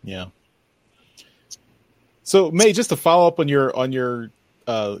 Yeah. So, May, just to follow up on your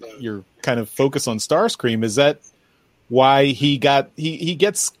kind of focus on Starscream, is that why he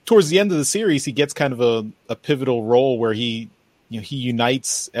gets towards the end of the series, he gets kind of a pivotal role where he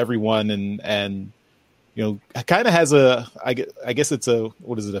unites everyone and kind of has I guess it's a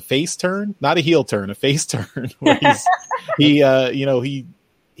face turn, not a heel turn, a face turn, where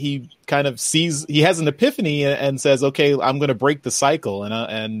he kind of sees, he has an epiphany and says, okay, I'm going to break the cycle.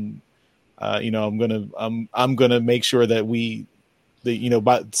 I'm going to make sure that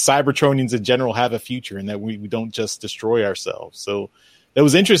Cybertronians in general have a future and that we don't just destroy ourselves. So it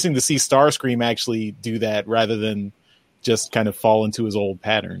was interesting to see Starscream actually do that rather than just kind of fall into his old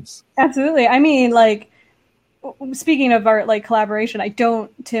patterns. Absolutely. I mean, like, speaking of our collaboration, I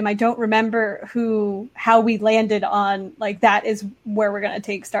don't remember how we landed on that is where we're going to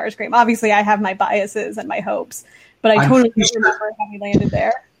take Starscream. Obviously I have my biases and my hopes, but I totally don't remember how we landed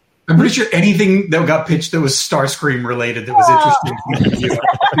there. I'm pretty sure anything that got pitched that was Starscream related that was interesting to you.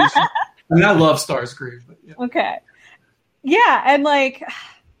 I mean, I love Starscream. But yeah. Okay. Yeah. And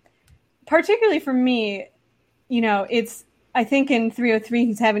particularly for me, it's, I think in 303,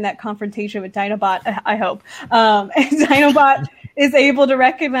 he's having that confrontation with Dinobot, I hope. And Dinobot is able to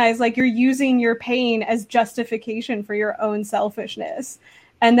recognize, you're using your pain as justification for your own selfishness.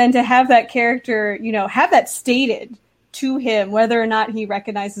 And then to have that character, have that stated to him, whether or not he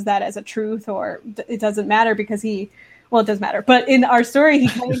recognizes that as a truth or it doesn't matter because it does matter. But in our story,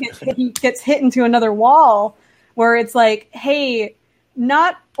 he gets hit into another wall where it's hey,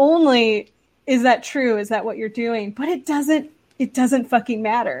 not only is that true? Is that what you're doing? But it doesn't fucking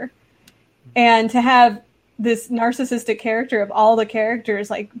matter. And to have this narcissistic character of all the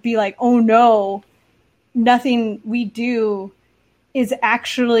characters be oh no, nothing we do is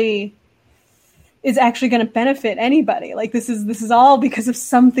actually going to benefit anybody. Like this is all because of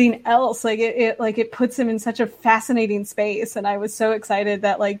something else. Like it puts him in such a fascinating space. And I was so excited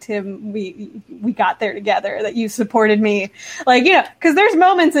that like Tim, we got there together, that you supported me. Like, you know, cause there's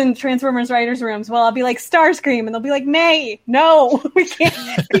moments in Transformers writers rooms where I'll be like Starscream and they'll be like, May, no, we can't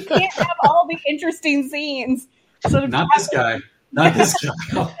have all the interesting scenes. So Not this guy.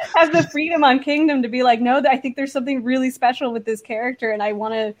 Have the freedom on Kingdom to be like, no, I think there's something really special with this character and I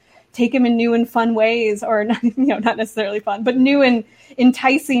want to take him in new and fun ways, or not necessarily fun, but new and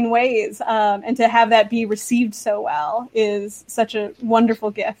enticing ways. And to have that be received so well is such a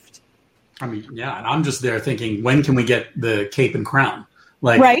wonderful gift. I mean, yeah, and I'm just there thinking, when can we get the cape and crown?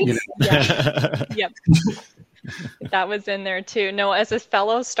 Like, right? You know. Yeah. Yep. That was in there too. No, as a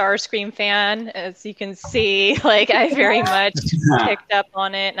fellow Starscream fan, as you can see, like I very much picked up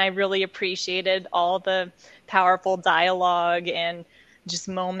on it, and I really appreciated all the powerful dialogue and just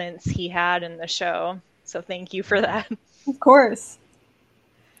moments he had in the show. So thank you for that. Of course.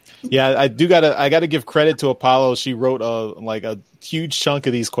 Yeah, I gotta give credit to Apollo. She wrote a huge chunk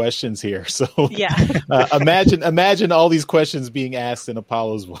of these questions here. So yeah, imagine all these questions being asked in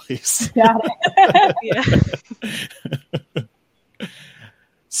Apollo's voice. Got it. Yeah.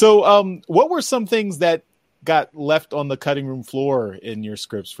 So, what were some things that got left on the cutting room floor in your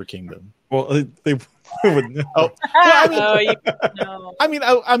scripts for Kingdom? Well, they would know. Oh, well, I mean,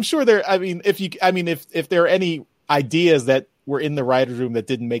 I'm sure there. I mean, if there are any ideas that were in the writer's room that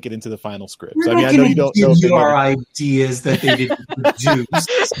didn't make it into the final script. We're I mean, I know you don't know. Give our ideas that they didn't produce.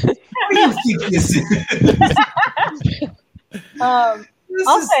 What do you think this is?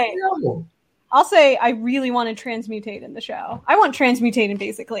 I'll say I really want to transmutate in the show. I want transmutate in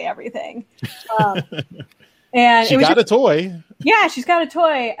basically everything. And she got a toy. Yeah, she's got a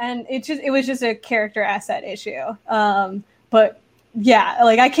toy, and it was just a character asset issue. But yeah,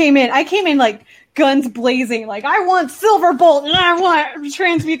 like I came in like guns blazing, like I want Silverbolt and I want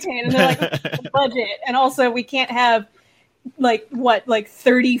transmutate, and they're like budget, and also we can't have like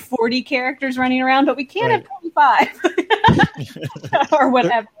 30, 40 characters running around, but we can have 25 or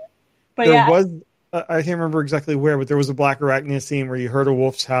whatever. But there was I can't remember exactly where, but there was a Black Arachnia scene where you heard a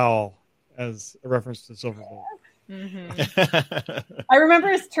wolf's howl as a reference to Silverbolt. Mm-hmm. I remember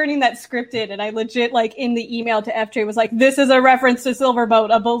us turning that scripted, and I legit, like, in the email to FJ was like, this is a reference to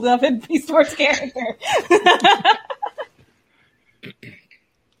Silverbolt, a beloved Beast Wars character.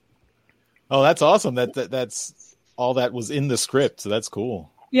 Oh, that's awesome. That's all that was in the script, so that's cool.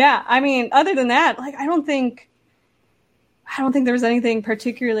 Yeah, I mean, other than that, like, I don't think there was anything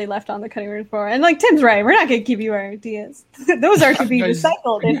particularly left on the cutting room floor. And like Tim's right, we're not going to give you our ideas. Those are to be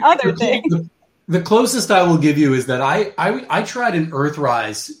recycled in other things. The closest I will give you is that I tried in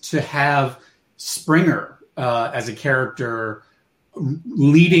Earthrise to have Springer as a character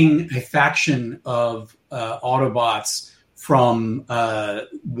leading a faction of Autobots from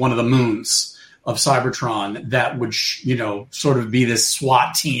one of the moons of Cybertron that would, sort of be this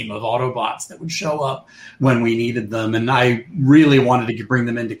SWAT team of Autobots that would show up when we needed them. And I really wanted to bring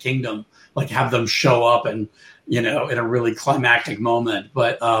them into Kingdom, like have them show up and, in a really climactic moment.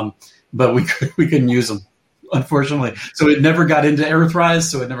 But we couldn't use them, unfortunately. So it never got into Earthrise,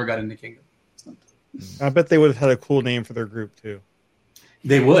 so it never got into Kingdom. I bet they would have had a cool name for their group, too.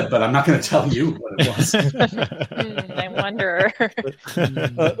 They would, but I'm not going to tell you what it was. I wonder.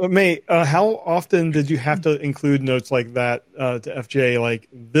 May, how often did you have to include notes like that to FJ? Like,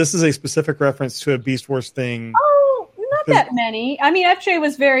 this is a specific reference to a Beast Wars thing. Oh, not that many. I mean, FJ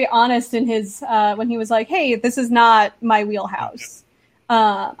was very honest in his when he was like, hey, this is not my wheelhouse.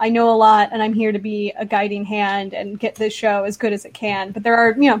 I know a lot, and I'm here to be a guiding hand and get this show as good as it can. But there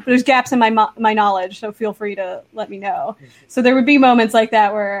are, there's gaps in my knowledge, so feel free to let me know. So there would be moments like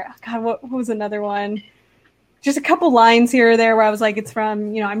that where, God, what was another one? Just a couple lines here or there where I was like, it's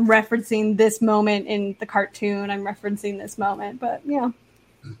from, I'm referencing this moment in the cartoon. I'm referencing this moment, but yeah.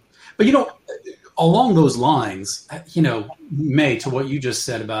 But along those lines, May, to what you just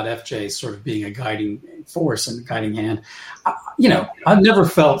said about FJ sort of being a guiding force and a guiding hand, I've never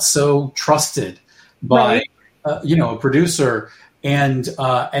felt so trusted by, a producer, and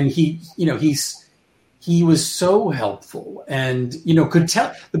he was so helpful and, could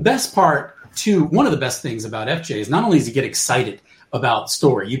tell. The best part too, one of the best things about FJ is not only does he get excited about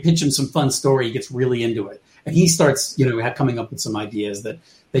story, you pitch him some fun story, he gets really into it, and he starts, coming up with some ideas that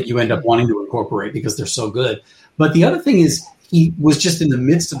you end up wanting to incorporate because they're so good. But the other thing is he was just in the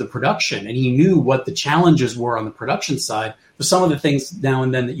midst of the production, and he knew what the challenges were on the production side for some of the things now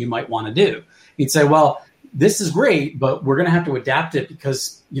and then that you might want to do. He'd say, well, this is great, but we're going to have to adapt it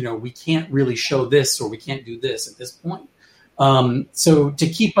because, we can't really show this or we can't do this at this point. So to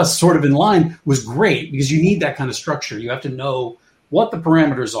keep us sort of in line was great because you need that kind of structure. You have to know what the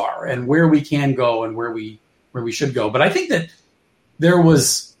parameters are and where we can go and where we should go. But I think that there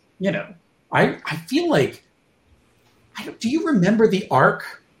was, I feel like, do you remember the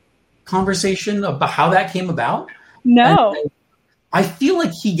ARC conversation about how that came about? No. And I feel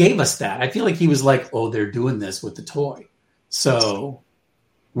like he gave us that. I feel like he was like, oh, they're doing this with the toy. So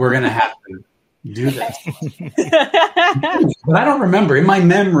we're going to have to do this. But I don't remember. In my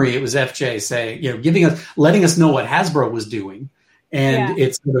memory, it was FJ saying, letting us know what Hasbro was doing. And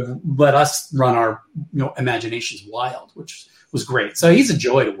it sort of let us run our imaginations wild, which was great. So he's a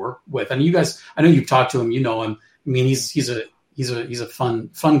joy to work with. And you guys, I know you've talked to him, you know him. I mean, he's a fun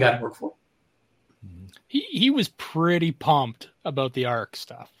guy to work for. He was pretty pumped about the ARC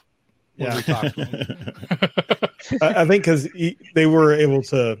stuff. When we talked to him. I think because they were able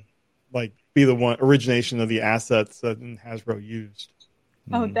to be the origination of the assets that Hasbro used.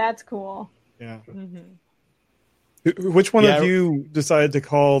 Oh, that's cool. Yeah. Mm-hmm. Which one of you decided to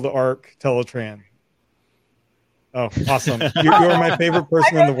call the ARC Teletran? Oh, awesome! You're my favorite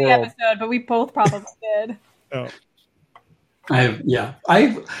person in the world. Episode, but we both probably did. Oh. I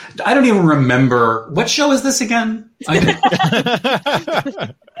don't even remember what show is this again.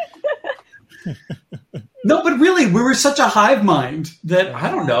 No, but really, we were such a hive mind that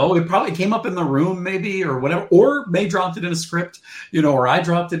I don't know. It probably came up in the room, maybe, or whatever, or May dropped it in a script, or I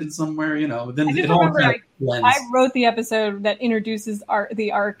dropped it in somewhere, Then it all kind of blends. I wrote the episode that introduces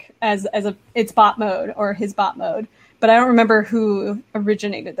the ARC as its bot mode or his bot mode, but I don't remember who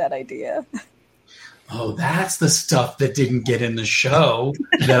originated that idea. Oh, that's the stuff that didn't get in the show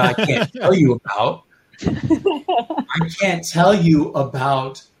that I can't tell you about. I can't tell you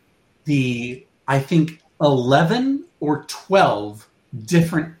about I think, 11 or 12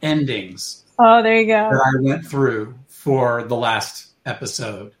 different endings. Oh, there you go. That I went through for the last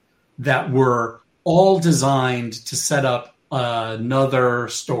episode that were all designed to set up another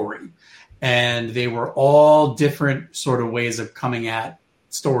story. And they were all different sort of ways of coming at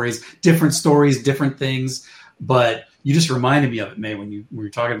stories, different things. But you just reminded me of it, May, when you were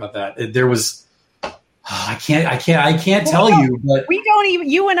talking about that. There was, I can't tell you, but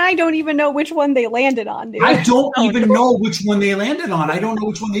you and I don't even know which one they landed on, dude. I don't even know which one they landed on. I don't know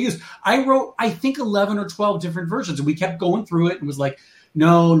which one they used. I wrote, I think 11 or 12 different versions, and we kept going through it and was like,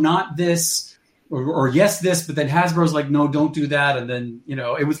 no, not this, or yes, this, but then Hasbro's like, no, don't do that. And then,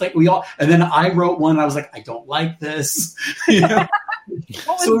 it was like and then I wrote one, I was like, I don't like this.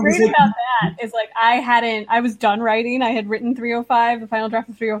 What was great about that is I was done writing. I had written 305. The final draft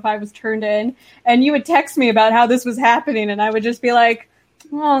of 305 was turned in. And you would text me about how this was happening. And I would just be like,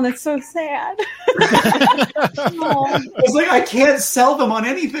 oh, that's so sad. I was like, I can't sell them on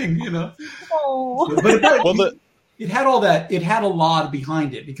anything, Oh. But it had all that. It had a lot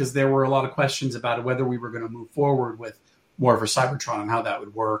behind it because there were a lot of questions about whether we were going to move forward with more for Cybertron and how that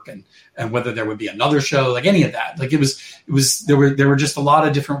would work and whether there would be another show, like any of that. Like there were just a lot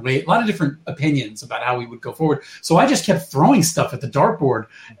of different opinions about how we would go forward. So I just kept throwing stuff at the dartboard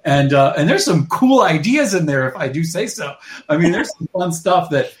and there's some cool ideas in there if I do say so. I mean, there's some fun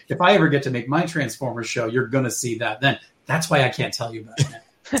stuff that if I ever get to make my Transformers show, you're going to see that then. That's why I can't tell you about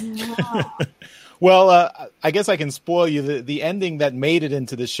it. Well, I guess I can spoil you. The ending that made it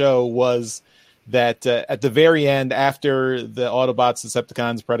into the show was that at the very end, after the Autobots,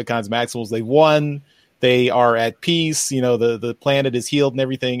 Decepticons, Predacons, Maximals, they won. They are at peace. The planet is healed and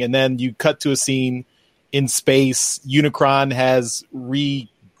everything. And then you cut to a scene in space. Unicron has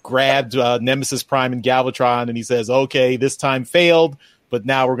grabbed Nemesis Prime and Galvatron, and he says, okay, this time failed, but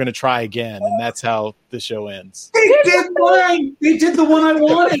now we're going to try again. And that's how the show ends. They did mine. They did the one I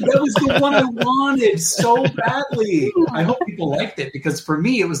wanted. That was the one I wanted so badly. I hope people liked it because for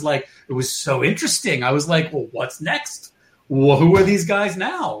me, it was so interesting. I was like, well, what's next? Well, who are these guys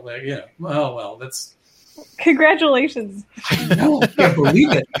now? That's... Congratulations. I know. I can't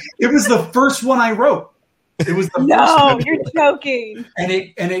believe it. It was the first one I wrote. It was the first one. No, you're joking. And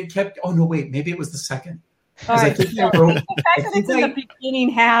it kept, oh no, wait, maybe it was the second. All right. The fact that it's in the beginning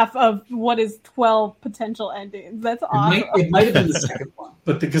half of what is 12 potential endings. That's awesome. It might have been the second one,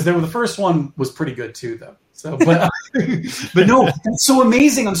 but because the first one was pretty good too, though. So, but no, that's so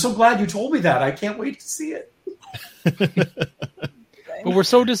amazing. I'm so glad you told me that. I can't wait to see it. But we're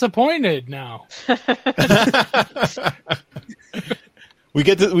so disappointed now. We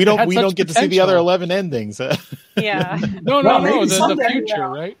don't get to see the other 11 endings. Yeah. No. The future,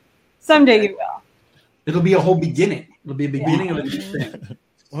 right? Someday you will. It'll be a whole beginning. It'll be a beginning of a new thing.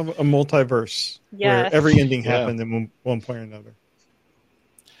 We'll have a multiverse where Yes. every ending happened in one point or another.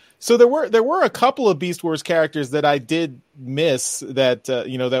 So there were a couple of Beast Wars characters that I did miss that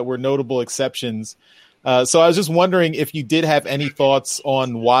that were notable exceptions. So I was just wondering if you did have any thoughts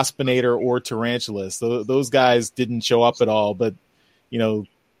on Waspinator or Tarantulas. Those guys didn't show up at all, but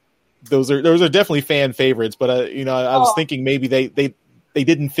those are definitely fan favorites. But I was thinking maybe they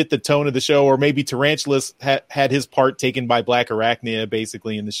didn't fit the tone of the show, or maybe Tarantulas had his part taken by Black Arachnia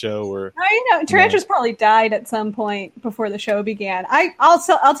basically in the show. Or I know Tarantulas probably died at some point before the show began.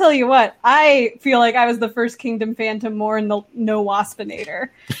 I'll tell you what, I feel like I was the first Kingdom fan to mourn the no Waspinator.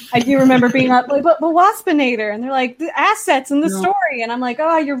 I do remember being like, but Waspinator, and they're like the assets in the story, and I'm like,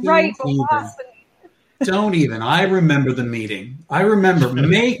 oh, you're right, but Waspinator. Don't even. I remember the meeting. I remember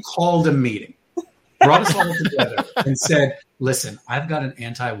May called a meeting, brought us all together, and said, listen, I've got an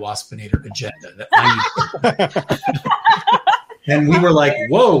anti-Waspinator agenda that I need. And we were like,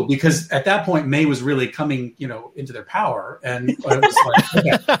 whoa, because at that point, May was really coming, into their power. And it was like,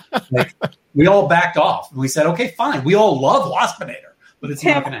 okay. We all backed off. And we said, okay, fine. We all love Waspinator, but it's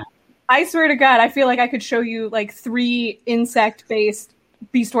not going to happen. I swear to God, I feel like I could show you like 3 insect-based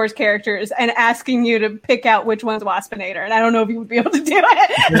Beast Wars characters and asking you to pick out which one's Waspinator. And I don't know if you would be able to do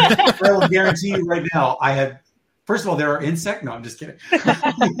it. I will guarantee you right now, first of all, there are insect. No, I'm just kidding.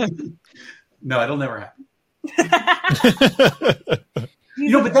 No, it'll never happen.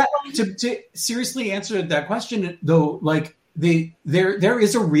 But that to seriously answer that question though, like there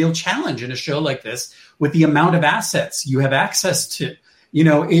is a real challenge in a show like this with the amount of assets you have access to.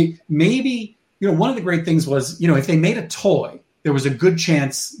 It maybe one of the great things was if they made a toy, there was a good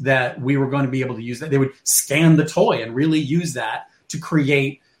chance that we were going to be able to use that. They would scan the toy and really use that to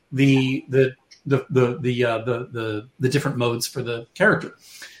create the different modes for the character.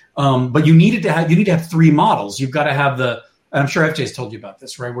 But you need to have 3 models. You've got to have and I'm sure FJ's told you about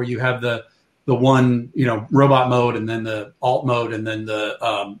this, right? Where you have the one, robot mode, and then the alt mode, and then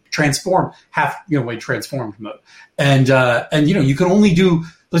the transformed mode. And you can only do,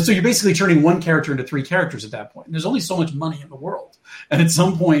 so you're basically turning one character into 3 characters at that point. And there's only so much money in the world. And at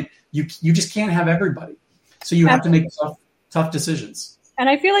some point you just can't have everybody. So you have to make tough decisions. And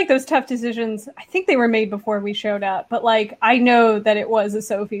I feel like those tough decisions, I think they were made before we showed up. But like, I know that it was a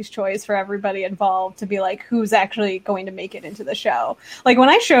Sophie's choice for everybody involved to be like, who's actually going to make it into the show. Like when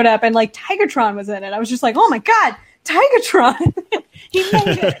I showed up and like Tigertron was in it, I was just like, oh my God, Tigertron. He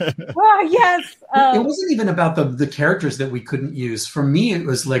made it. Oh, yes. It wasn't even about the characters that we couldn't use. For me, it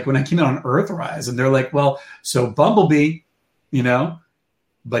was like when I came out on Earthrise and they're like, well, so Bumblebee,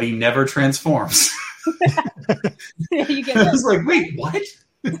 but he never transforms. I was like, wait, what?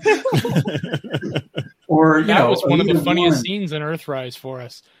 Or that was one of the funniest scenes in Earthrise for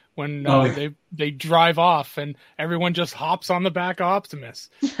us when they drive off and everyone just hops on the back of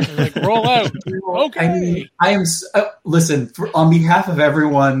Optimus. They're like, roll out. Okay. I am listen, on behalf of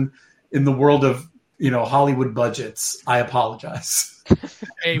everyone in the world of Hollywood budgets, I apologize.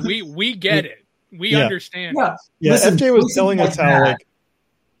 Hey, we get it. We understand. Yeah. Listen, FJ was telling us how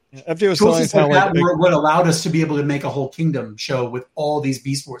FJ was telling us how what allowed us to be able to make a whole Kingdom show with all these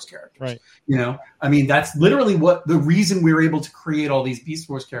Beast Wars characters. Right. I mean, that's literally what the reason we were able to create all these Beast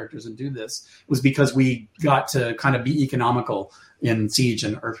Wars characters and do this was because we got to kind of be economical in Siege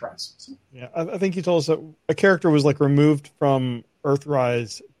and Earthrise. So. Yeah, I think you told us that a character was like removed from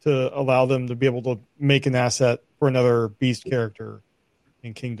Earthrise to allow them to be able to make an asset for another Beast character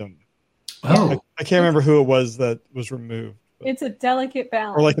in Kingdom. Oh, I can't remember who it was that was removed. It's a delicate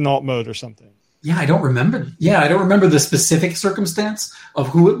balance. Or like an alt mode or something. Yeah, I don't remember. Yeah, I don't remember the specific circumstance of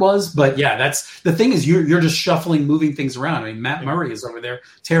who it was. But yeah, that's the thing is you're just shuffling, moving things around. I mean, Matt Murray is over there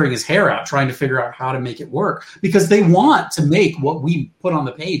tearing his hair out, trying to figure out how to make it work because they want to make what we put on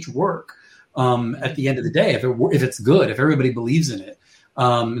the page work at the end of the day. If it's good, if everybody believes in it.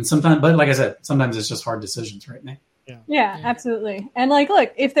 And sometimes, but like I said, sometimes it's just hard decisions right now. Yeah, absolutely. And like,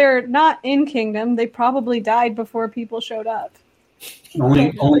 look, if they're not in Kingdom, they probably died before people showed up.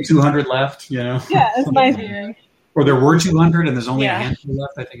 Only 200 left, Yeah, that's my theory. Or there were 200 and there's only a handful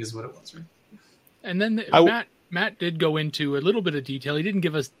left, I think is what it was. Right? And then Matt did go into a little bit of detail. He didn't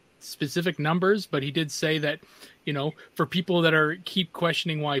give us specific numbers, but he did say that, for people that keep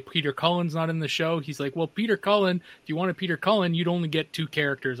questioning why Peter Cullen's not in the show, he's like, well, Peter Cullen, if you wanted Peter Cullen, you'd only get 2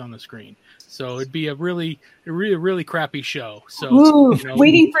 characters on the screen. So it'd be a really crappy show. So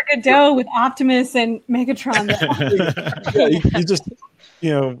waiting for Godot with Optimus and Megatron. You just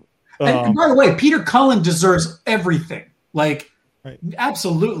and by the way, Peter Cullen deserves everything. Like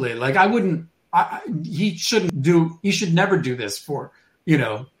absolutely. Like he should never do this for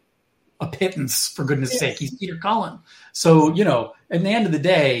a pittance, for goodness sake. He's Peter Cullen. So, you know, at the end of the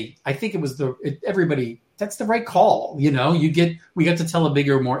day, I think it was everybody, that's the right call. You know, we get to tell a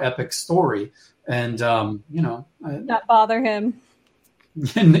bigger, more epic story. And, you know. Not bother him.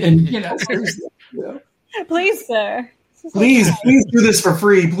 And you know, seriously, you know. Please, sir. Please do this for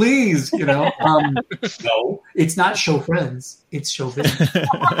free, please. You know, no, it's not show friends, it's show business.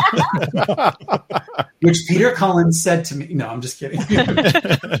 Which Peter Collins said to me. No, I'm just kidding.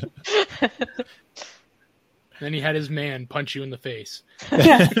 Then he had his man punch you in the face.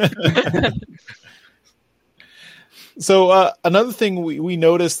 So another thing we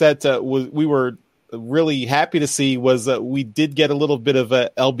noticed that we were really happy to see was we did get a little bit of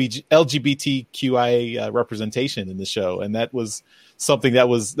a LGBTQIA representation in the show, and that was something that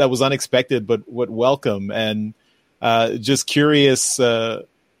was unexpected but welcome. And just curious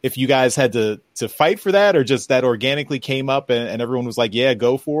if you guys had to fight for that, or just that organically came up and everyone was like, yeah,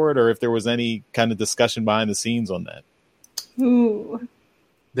 go for it, or if there was any kind of discussion behind the scenes on that. Ooh.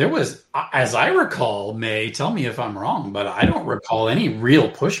 There was, as I recall, May, tell me if I'm wrong, but I don't recall any real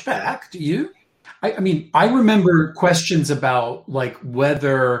pushback. Do you? I mean, I remember questions about like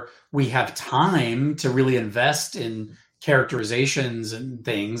whether we have time to really invest in characterizations and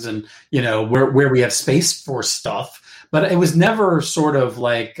things, and you know where we have space for stuff. But it was never sort of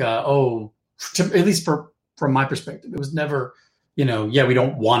like, at least from my perspective, it was never, you know, yeah, we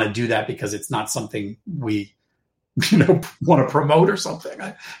don't want to do that because it's not something we, you know, want to promote or something.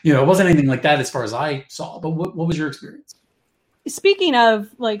 It wasn't anything like that as far as I saw. But what was your experience? Speaking of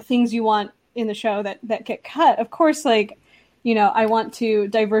like things you want in the show that get cut, of course, like, you know, I want to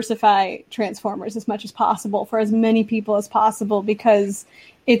diversify Transformers as much as possible for as many people as possible, because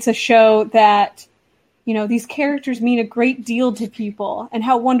it's a show that, you know, these characters mean a great deal to people, and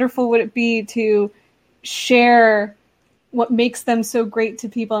how wonderful would it be to share what makes them so great to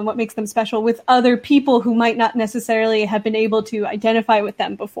people and what makes them special with other people who might not necessarily have been able to identify with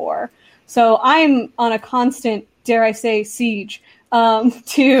them before. So I'm on a constant, dare I say, siege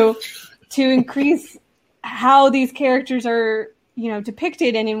to increase how these characters are, you know,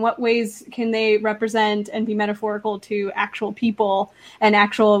 depicted, and in what ways can they represent and be metaphorical to actual people and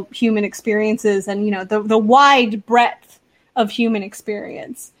actual human experiences, and, you know, the wide breadth of human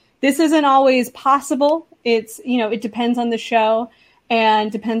experience. This isn't always possible. It's, you know, it depends on the show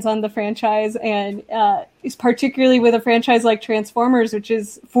and depends on the franchise, and it's particularly with a franchise like Transformers, which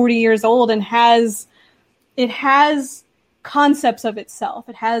is 40 years old and has concepts of itself.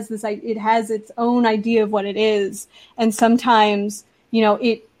 It has its own idea of what it is, and sometimes, you know,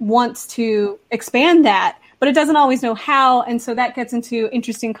 it wants to expand that, but it doesn't always know how, and so that gets into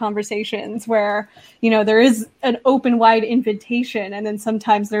interesting conversations where, you know, there is an open wide invitation, and then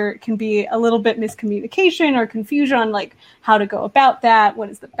sometimes there can be a little bit miscommunication or confusion on like how to go about that, what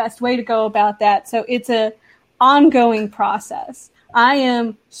is the best way to go about that. So it's a ongoing process. I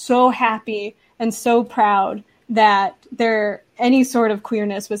am so happy and so proud that any sort of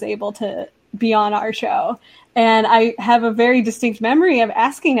queerness was able to be on our show. And I have a very distinct memory of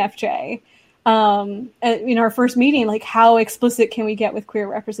asking FJ in our first meeting, like, how explicit can we get with queer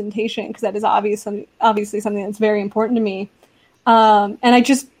representation? Because that is obviously something that's very important to me. And I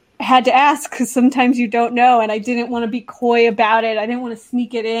just had to ask, because sometimes you don't know, and I didn't want to be coy about it. I didn't want to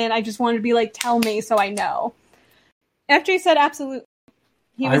sneak it in. I just wanted to be like, tell me so I know. FJ said absolutely.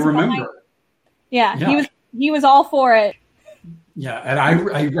 I remember. Yeah, he was all for it. Yeah, and I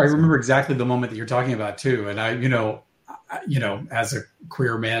remember exactly the moment that you're talking about too. And I, you know, as a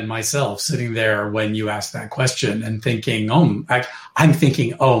queer man myself, sitting there when you asked that question and thinking, I'm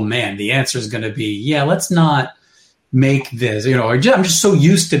thinking, oh man, the answer is going to be, yeah, let's not make this. You know, I'm just so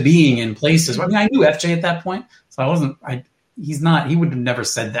used to being in places. I mean, I knew FJ at that point, so he would have never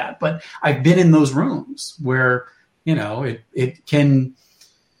said that. But I've been in those rooms where, you know, it can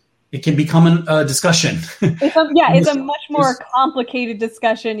become a discussion. It's a much more complicated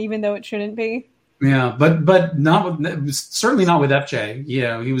discussion, even though it shouldn't be. Yeah, but certainly not with FJ. You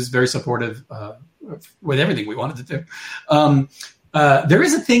know, he was very supportive with everything we wanted to do. There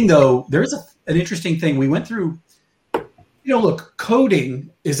is a thing, though. There is an interesting thing we went through. You know, look, coding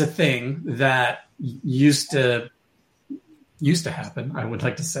is a thing that used to happen. I would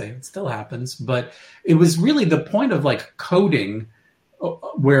like to say it still happens, but it was really the point of like coding,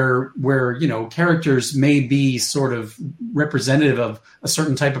 where you know, characters may be sort of representative of a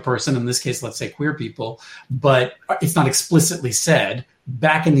certain type of person, in this case, let's say queer people, but it's not explicitly said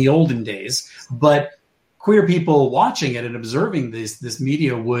back in the olden days, but queer people watching it and observing this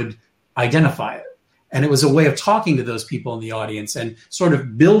media would identify it. And it was a way of talking to those people in the audience and sort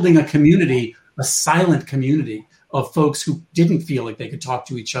of building a community, a silent community of folks who didn't feel like they could talk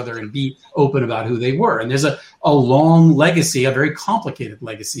to each other and be open about who they were. And there's a long legacy, a very complicated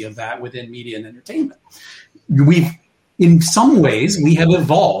legacy of that within media and entertainment. In some ways, we have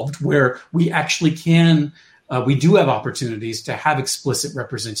evolved where we actually can, we do have opportunities to have explicit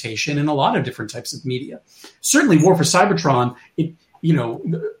representation in a lot of different types of media. Certainly, War for Cybertron,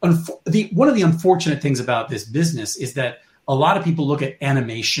 one of the unfortunate things about this business is that a lot of people look at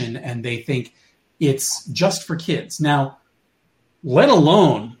animation and they think it's just for kids. Now, let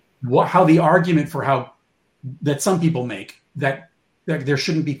alone how the argument for that some people make that there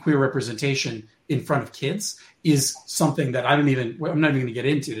shouldn't be queer representation in front of kids is something that I'm not even going to get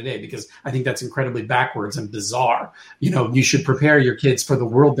into today, because I think that's incredibly backwards and bizarre. You should prepare your kids for the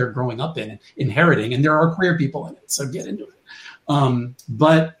world they're growing up in and inheriting, and there are queer people in it, so get into it.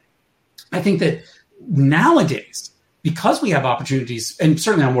 But I think that nowadays, because we have opportunities, and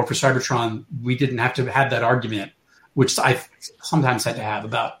certainly on War for Cybertron, we didn't have to have that argument, which I've sometimes had to have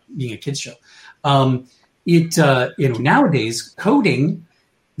about being a kids show. Nowadays, coding,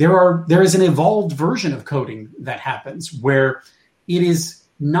 there is an evolved version of coding that happens where it is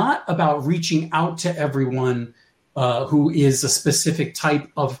not about reaching out to everyone who is a specific type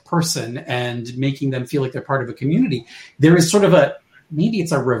of person and making them feel like they're part of a community. There is sort of maybe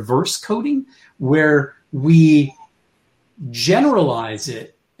it's a reverse coding where we generalize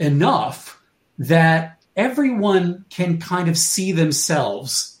it enough that everyone can kind of see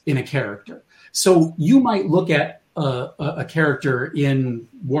themselves in a character. So you might look at a character in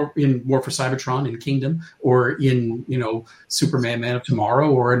War for Cybertron, in Kingdom, or in Superman, Man of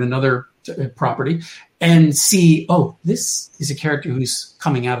Tomorrow, or in another property, and see, oh, this is a character who's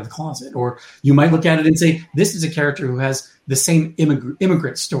coming out of the closet. Or you might look at it and say, this is a character who has the same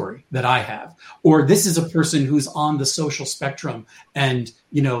immigrant story that I have. Or this is a person who's on the social spectrum, and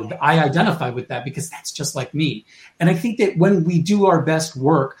I identify with that because that's just like me. And I think that when we do our best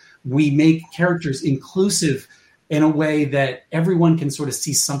work, we make characters inclusive in a way that everyone can sort of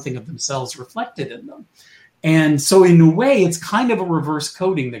see something of themselves reflected in them. And so in a way, it's kind of a reverse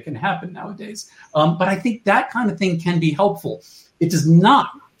coding that can happen nowadays. But I think that kind of thing can be helpful. It does not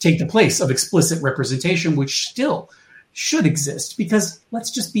take the place of explicit representation, which still should exist, because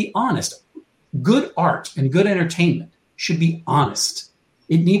let's just be honest. Good art and good entertainment should be honest.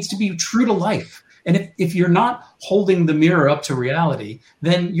 It needs to be true to life. And if you're not holding the mirror up to reality,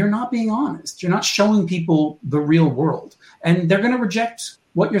 then you're not being honest. You're not showing people the real world. And they're going to reject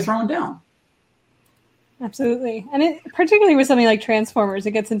what you're throwing down. Absolutely. And particularly with something like Transformers,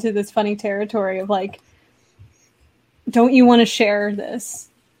 it gets into this funny territory of don't you want to share this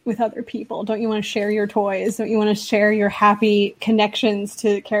with other people? Don't you want to share your toys? Don't you want to share your happy connections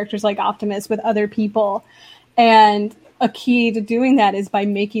to characters like Optimus with other people? And a key to doing that is by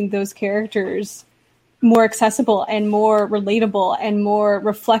making those characters more accessible and more relatable and more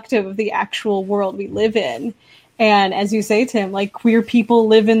reflective of the actual world we live in. And as you say, Tim, queer people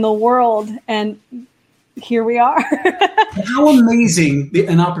live in the world, and here we are. How amazing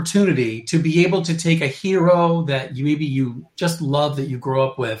an opportunity to be able to take a hero that you just love, that you grow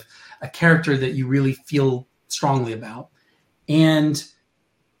up with, a character that you really feel strongly about, and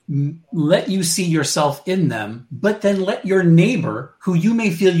let you see yourself in them, but then let your neighbor, who you may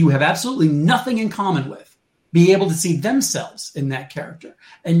feel you have absolutely nothing in common with, be able to see themselves in that character.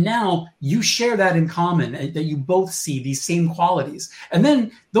 And now you share that in common, that you both see these same qualities. And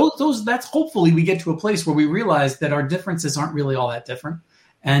then that's hopefully we get to a place where we realize that our differences aren't really all that different.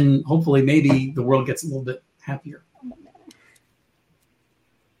 And hopefully maybe the world gets a little bit happier.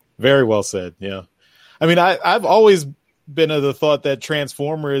 Very well said. Yeah. I mean, I've always been of the thought that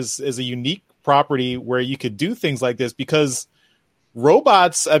Transformers is a unique property where you could do things like this, because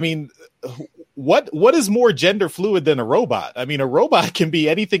robots, I mean, what is more gender fluid than a robot? I mean, a robot can be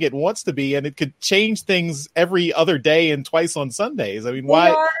anything it wants to be, and it could change things every other day and twice on Sundays. I mean,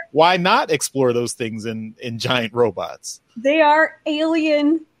 why not explore those things in giant robots? They are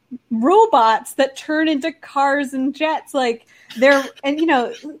alien robots that turn into cars and jets.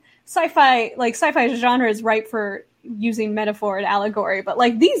 Sci-fi genre is ripe for using metaphor and allegory, but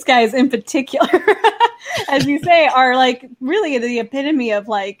these guys in particular, as you say, are really the epitome of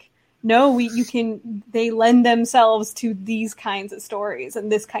they lend themselves to these kinds of stories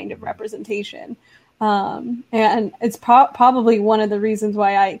and this kind of representation. And it's probably one of the reasons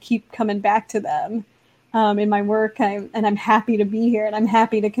why I keep coming back to them in my work. And I'm happy to be here, and I'm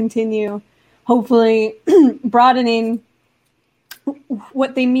happy to continue, hopefully broadening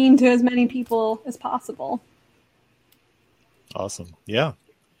what they mean to as many people as possible. Awesome. Yeah.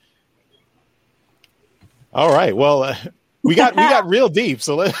 All right. Well, we got real deep.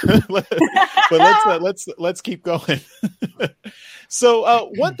 So let's keep going.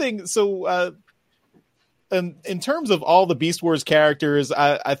 So one thing. So in terms of all the Beast Wars characters,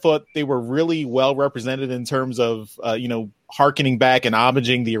 I thought they were really well represented in terms of harkening back and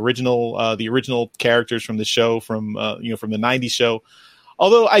homaging the original characters from the show from the 90s show.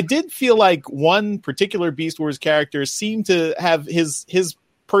 Although I did feel like one particular Beast Wars character seemed to have his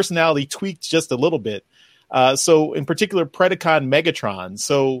personality tweaked just a little bit. So in particular, Predacon Megatron.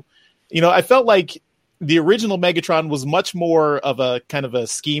 So, I felt like the original Megatron was much more of a kind of a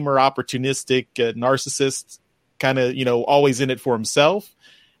schemer, opportunistic, narcissist, kind of, always in it for himself.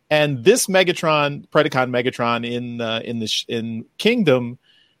 And this Predacon Megatron in Kingdom,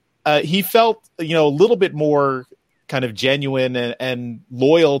 he felt, a little bit more kind of genuine and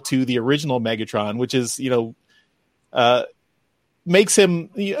loyal to the original Megatron, which is, makes him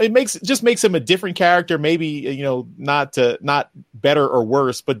a different character, maybe, not better or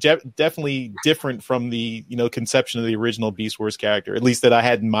worse, but definitely different from the, conception of the original Beast Wars character, at least that I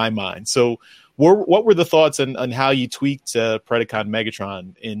had in my mind. So what were the thoughts on how you tweaked Predacon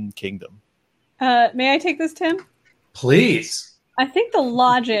Megatron in Kingdom? May I take this, Tim? Please. I think the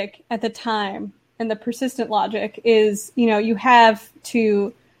logic at the time and the persistent logic is, you have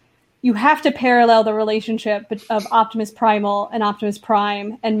to parallel the relationship of Optimus Primal and Optimus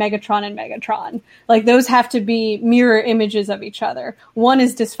Prime and Megatron. Like, those have to be mirror images of each other. One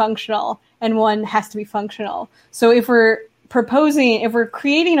is dysfunctional and one has to be functional. So if we're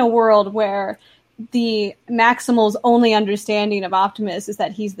creating a world where the Maximal's only understanding of Optimus is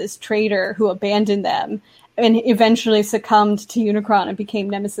that he's this traitor who abandoned them and eventually succumbed to Unicron and became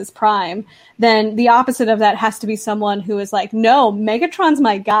Nemesis Prime, then the opposite of that has to be someone who is like, no, Megatron's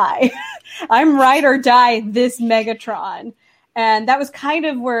my guy. I'm ride or die this Megatron. And that was kind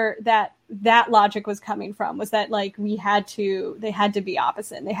of where that logic was coming from, was that like they had to be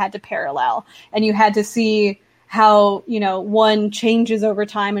opposite and they had to parallel. And you had to see how, one changes over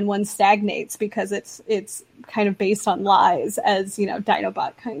time and one stagnates because it's kind of based on lies, as,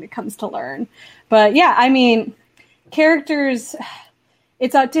 Dinobot kind of comes to learn. But yeah, I mean, characters,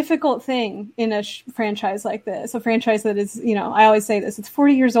 it's a difficult thing in a franchise like this, a franchise that is, I always say this, it's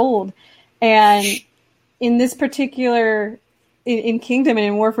 40 years old. And in this particular, in Kingdom and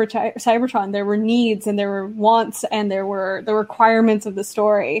in War for Cybertron, there were needs and there were wants and there were the requirements of the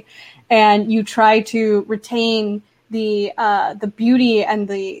story. And you try to retain the beauty and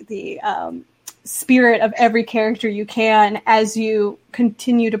the spirit of every character you can as you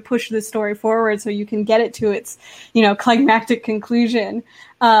continue to push the story forward so you can get it to its, climactic conclusion.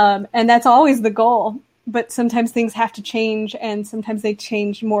 And that's always the goal. But sometimes things have to change, and sometimes they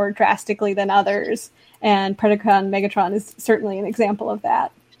change more drastically than others. And Predacon Megatron is certainly an example of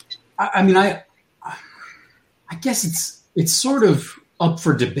that. I mean, I guess it's sort of up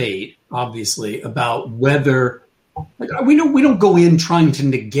for debate, obviously, about whether we don't go in trying to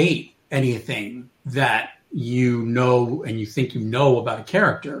negate anything that you know and you think about a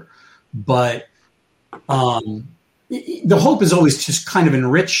character, but the hope is always just kind of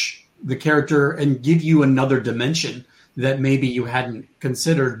enrich the character and give you another dimension that maybe you hadn't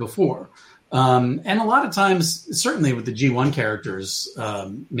considered before. And a lot of times, certainly with the G1 characters,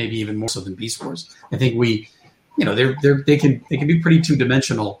 maybe even more so than Beast Wars, I think they can be pretty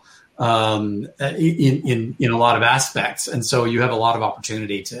two-dimensional in a lot of aspects, and so you have a lot of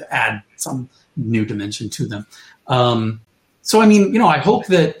opportunity to add some new dimension to them. So I mean, I hope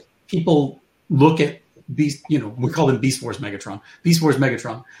that people look at Beast. We call them Beast Wars Megatron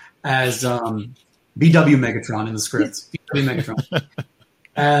as BW Megatron in the scripts. BW Megatron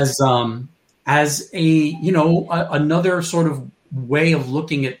as a another sort of way of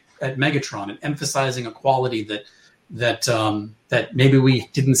looking at Megatron and emphasizing a quality that maybe we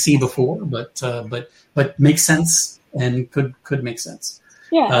didn't see before, but makes sense and could make sense.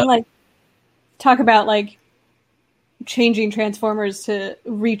 Yeah, and talk about changing Transformers to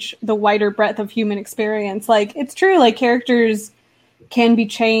reach the wider breadth of human experience. It's true, characters can be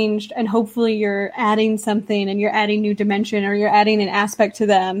changed, and hopefully you're adding something and you're adding new dimension or you're adding an aspect to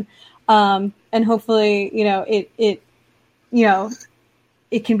them. And hopefully,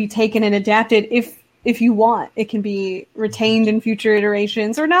 it can be taken and adapted if you want. It can be retained in future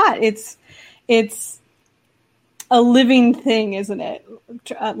iterations or not. It's a living thing, isn't it?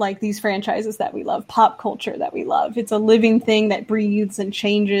 Like these franchises that we love, pop culture that we love. It's a living thing that breathes and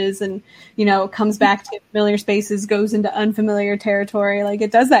changes and, comes back to familiar spaces, goes into unfamiliar territory.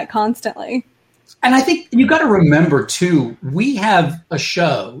 It does that constantly. And I think you got to remember, too, we have a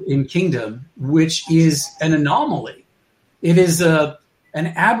show in Kingdom which is an anomaly. It is an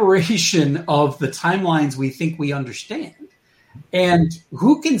aberration of the timelines we think we understand. And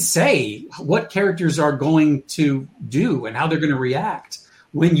who can say what characters are going to do and how they're going to react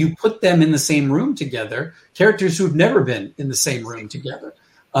when you put them in the same room together, characters who've never been in the same room together.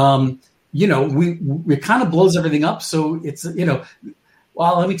 It kind of blows everything up. So it's,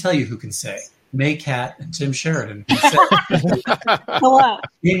 well, let me tell you who can say. May Catt and Tim Sheridan can say. Hello.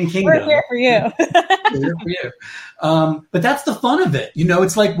 We're here for you. We're here for you. But that's the fun of it.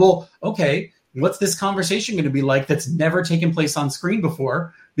 It's like, well, okay, what's this conversation going to be like that's never taken place on screen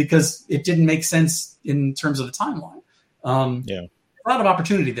before because it didn't make sense in terms of the timeline. A lot of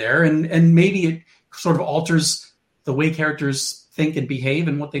opportunity there, and maybe it sort of alters the way characters think and behave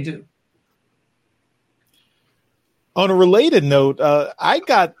and what they do. On a related note, I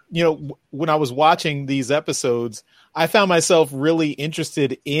got, when I was watching these episodes, I found myself really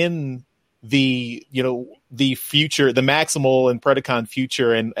interested in the future, the Maximal and Predacon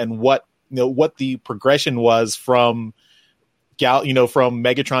future, and what the progression was from from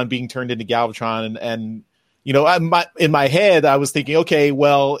Megatron being turned into Galvatron, and in my head I was thinking, okay,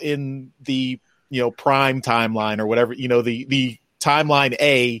 well, in the Prime timeline or whatever, the timeline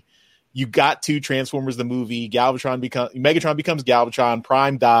A, you got two Transformers the movie, Megatron becomes Galvatron,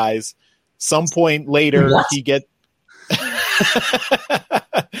 Prime dies. Some point later he gets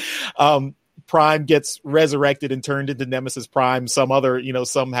Prime gets resurrected and turned into Nemesis Prime some other,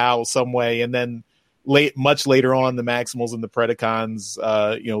 somehow, some way, and then much later on the Maximals and the Predacons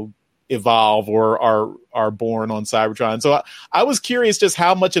evolve or are born on Cybertron. So I was curious just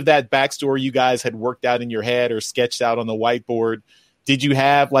how much of that backstory you guys had worked out in your head or sketched out on the whiteboard. Did you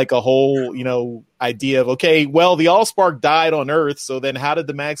have like a whole, idea of, okay, well, the Allspark died on Earth, so then how did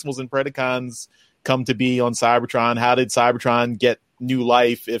the Maximals and Predacons come to be on Cybertron? How did Cybertron get new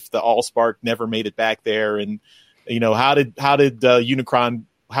life if the Allspark never made it back there? And, how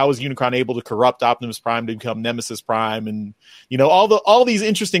was Unicron able to corrupt Optimus Prime to become Nemesis Prime? And, all these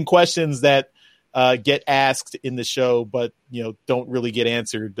interesting questions that get asked in the show, but, don't really get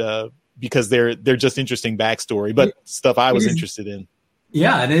answered because they're just interesting backstory, but stuff I was interested in.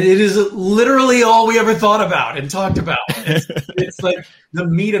 Yeah, and it is literally all we ever thought about and talked about. It's like the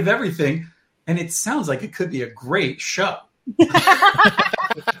meat of everything, and it sounds like it could be a great show. So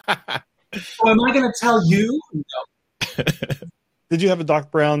am I going to tell you? No. Did you have a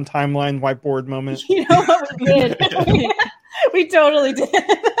Doc Brown timeline whiteboard moment? You know what we did? We totally did.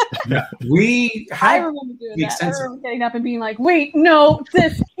 Yeah, I remember doing that. I remember getting up and being like, wait, no,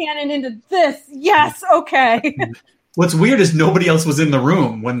 this canon into this. Yes, okay. What's weird is nobody else was in the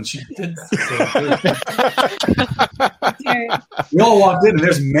room when she did that. We all walked in and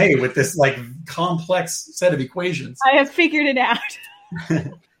there's May with this like complex set of equations. I have figured it out.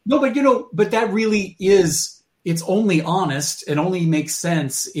 No, but that really is, it's only honest. It only makes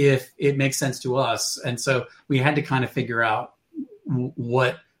sense if it makes sense to us. And so we had to kind of figure out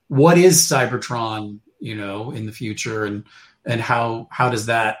what is Cybertron, in the future, and how does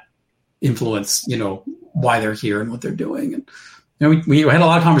that influence, why they're here and what they're doing. And we had a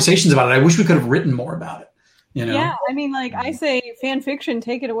lot of conversations about it. I wish we could have written more about it. Yeah, I mean, like I say, fan fiction,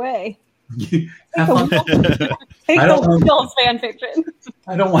 take it away. Take the wheel, fan fiction.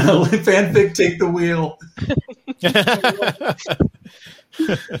 I don't want to let fanfic take the wheel.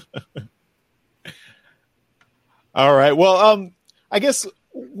 All right. Well, I guess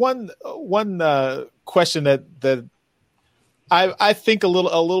one question that I think a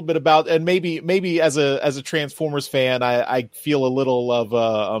little bit about, and maybe as a Transformers fan, I feel a little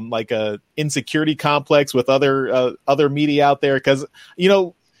of like a insecurity complex with other media out there, because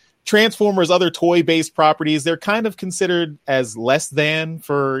Transformers, other toy-based properties, they're kind of considered as less than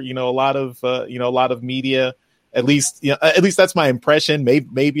for a lot of media. At least that's my impression.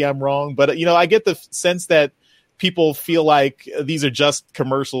 Maybe I'm wrong, but I get the sense that people feel like these are just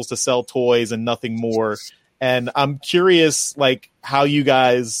commercials to sell toys and nothing more. And I'm curious, like, how you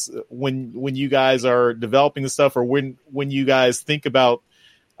guys, when you guys are developing the stuff, or when you guys think about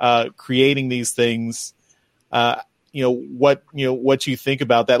creating these things, what you think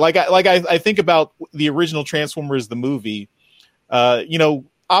about that. I think about the original Transformers the movie.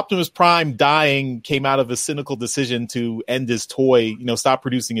 Optimus Prime dying came out of a cynical decision to end his toy, stop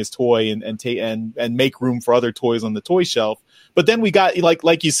producing his toy and make room for other toys on the toy shelf. But then we got,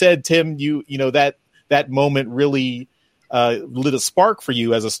 like you said, Tim, that moment really lit a spark for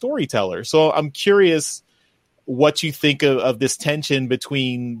you as a storyteller. So I'm curious what you think of this tension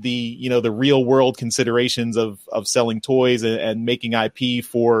between the real world considerations of selling toys and making IP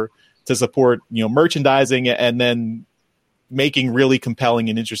to support merchandising, and then making really compelling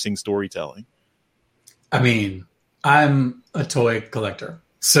and interesting storytelling. I mean, I'm a toy collector,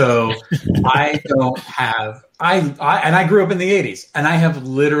 So I don't have and I grew up in the 80s, and I have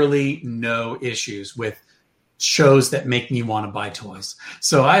literally no issues with shows that make me want to buy toys.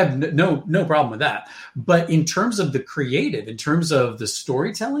 So I have no problem with that. But in terms of the creative, in terms of the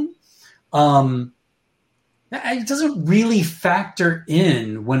storytelling, it doesn't really factor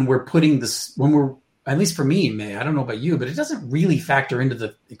in when we're putting this, when we're, at least for me, May, I don't know about you, but it doesn't really factor into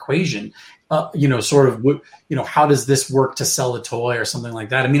the equation. Sort of, how does this work to sell a toy or something like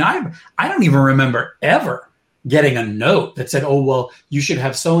that? I mean, I don't even remember ever getting a note that said, oh, well, you should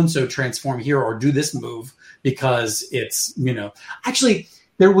have so-and-so transform here or do this move because it's, actually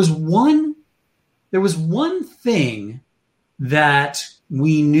there was one thing that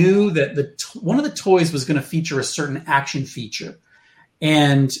we knew that one of the toys was going to feature a certain action feature,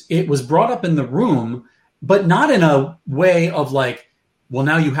 and it was brought up in the room, but not in a way of like, well,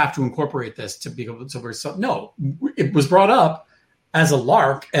 now you have to incorporate this to be able to. No, it was brought up as a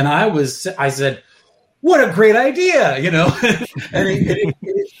lark, and I said, what a great idea, and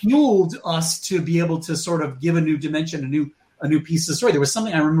it fueled us to be able to sort of give a new dimension, a new piece of the story. There was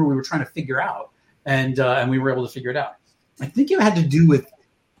something I remember we were trying to figure out, and we were able to figure it out. I think it had to do with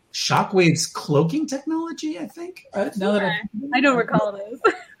Shockwave's cloaking technology, I think. Now that I don't recall this.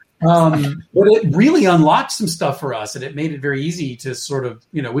 But it really unlocked some stuff for us, and it made it very easy to sort of,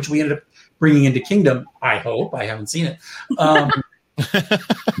 which we ended up bringing into Kingdom. I hope. I haven't seen it.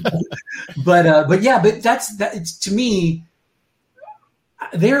 But that's to me,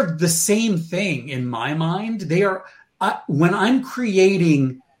 they're the same thing in my mind. They are when I'm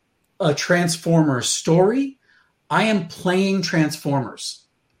creating a Transformers story, I am playing Transformers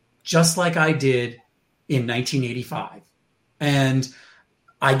just like I did in 1985, and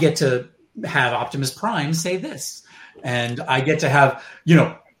I get to have Optimus Prime say this, and I get to have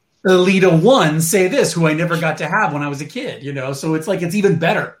Elita 1 say this, who I never got to have when I was a kid, so it's like, it's even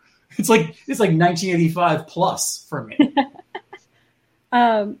better. It's like 1985 plus for me.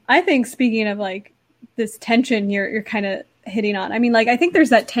 I think, speaking of like this tension you're kind of hitting on, I mean, like, I think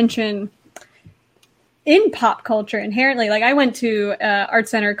there's that tension in pop culture inherently. Like, I went to Art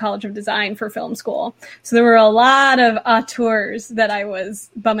Center College of Design for film school, so there were a lot of auteurs that I was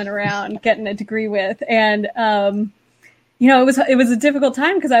bumming around getting a degree with, and it was a difficult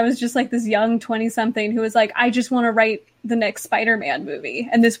time because I was just like this young 20-something who was like, I just want to write the next Spider-Man movie.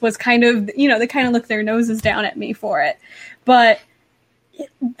 And this was kind of, they kind of looked their noses down at me for it. But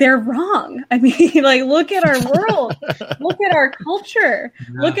they're wrong. I mean, like, look at our world. Look at our culture.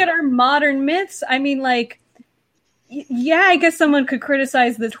 No. Look at our modern myths. I mean, like, yeah, I guess someone could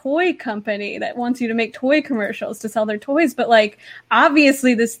criticize the toy company that wants you to make toy commercials to sell their toys, but like,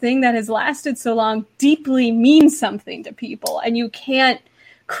 obviously this thing that has lasted so long deeply means something to people, and you can't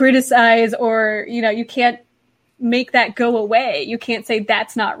criticize or, you can't make that go away. You can't say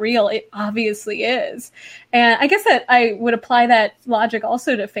that's not real. It obviously is. And I guess that I would apply that logic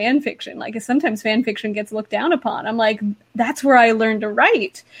also to fan fiction. Like, sometimes fan fiction gets looked down upon. I'm like, that's where I learned to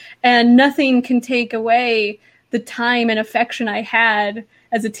write, and nothing can take away the time and affection I had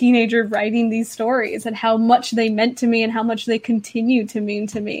as a teenager writing these stories, and how much they meant to me and how much they continue to mean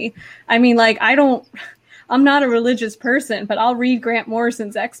to me. I mean, like, I'm not a religious person, but I'll read Grant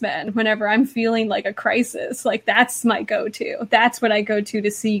Morrison's X-Men whenever I'm feeling like a crisis. Like, that's my go-to. That's what I go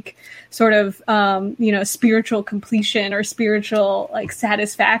to seek sort of, spiritual completion or spiritual like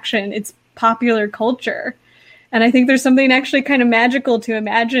satisfaction. It's popular culture. And I think there's something actually kind of magical to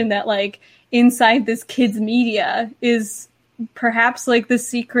imagine that, like, inside this kid's media is perhaps like the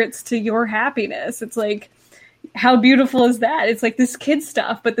secrets to your happiness. It's like, how beautiful is that? It's like this kid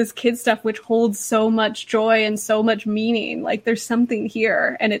stuff, but this kid stuff which holds so much joy and so much meaning. Like, there's something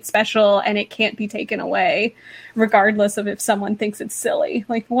here, and it's special, and it can't be taken away, regardless of if someone thinks it's silly.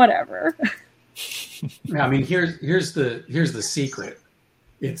 Like, whatever. Yeah, I mean, here's the secret.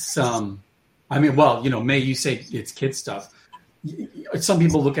 It's May, you say it's kid stuff. Some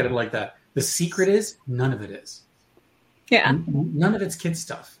people look at it like that. The secret is none of it is. Yeah. None of it's kid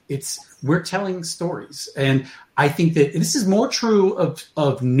stuff. We're telling stories. And I think that this is more true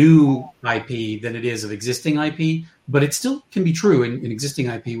of new IP than it is of existing IP, but it still can be true in existing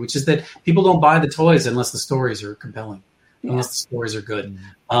IP, which is that people don't buy the toys unless the stories are compelling, unless the stories are good,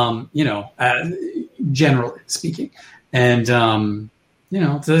 generally speaking. And,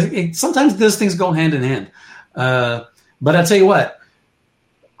 sometimes those things go hand in hand. But I'll tell you what,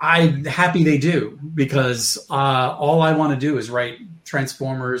 I'm happy they do, because all I want to do is write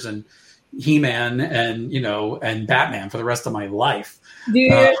Transformers and He-Man and Batman for the rest of my life.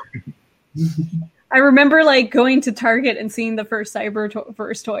 Dude, I remember like going to Target and seeing the first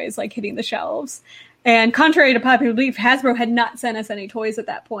Cyberverse toys like hitting the shelves. And contrary to popular belief, Hasbro had not sent us any toys at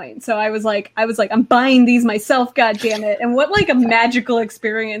that point. So I was like, I'm buying these myself, God damn it. And what like a magical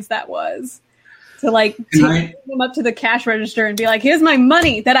experience that was. To like take them up to the cash register and be like, here's my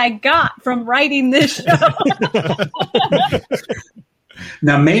money that I got from writing this show.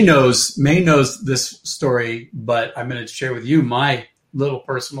 Now May knows this story, but I'm going to share with you my little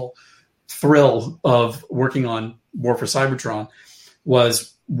personal thrill of working on War for Cybertron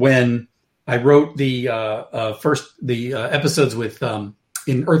was when I wrote the episodes with in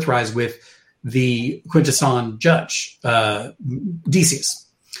Earthrise with the Quintesson judge, Decius.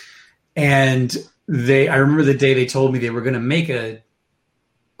 And I remember the day they told me they were going to make a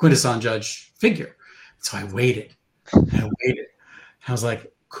Quintesson judge figure. So I waited. I was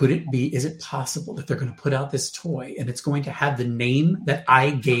like, is it possible that they're going to put out this toy and it's going to have the name that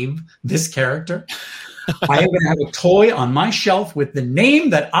I gave this character? I am going to have a toy on my shelf with the name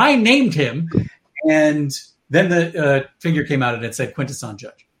that I named him. And then the figure came out and it said Quintesson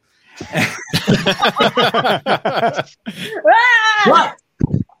Judge.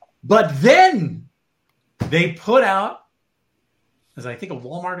 But then they put out, as I think a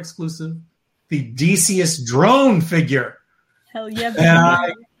Walmart exclusive, the Decius drone figure. Hell yeah!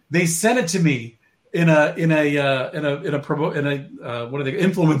 And they sent it to me in a what are they,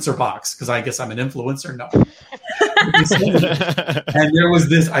 influencer box, because I guess I'm an influencer. No. And there was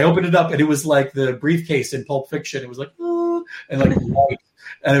this. I opened it up, and it was like the briefcase in Pulp Fiction. It was like, oh, and like white,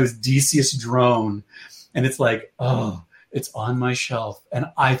 and it was Decius drone, and it's like, oh, it's on my shelf, and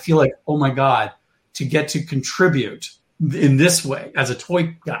I feel like, oh my god, to get to contribute in this way as a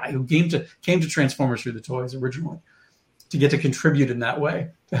toy guy who came to Transformers through the toys originally, to get to contribute in that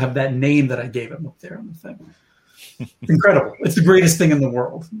way, to have that name that I gave him up there on the thing. Incredible. It's the greatest thing in the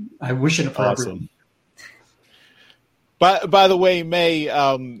world. I wish it for everyone. By the way, May,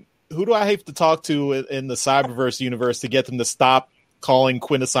 who do I have to talk to in the Cyberverse universe to get them to stop calling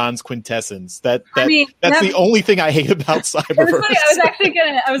Quintessons Quintessons? That's the only thing I hate about Cyberverse. It was funny.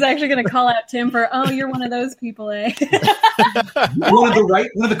 I was actually gonna call out Tim for, you're one of those people, eh? one of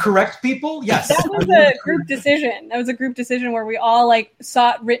the correct people? Yes. That was a group decision. That was a group decision where we all like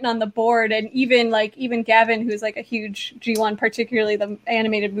saw it written on the board, and even Gavin, who's like a huge G1, particularly the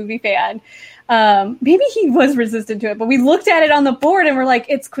animated movie fan, maybe he was resistant to it, but we looked at it on the board and we're like,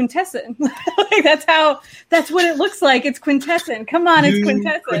 it's Quintesson. Like that's what it looks like. It's Quintesson. Come on, it's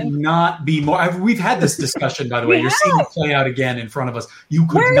Quintesson. Could not be more. We've had this discussion, by the way. You're seeing it play out again in front of us. You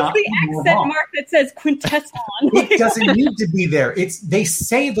could Where's not the be more accent wrong. mark that says Quintesson? It doesn't need to be there. They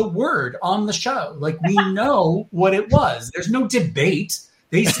say the word on the show. Like, we know what it was. There's no debate.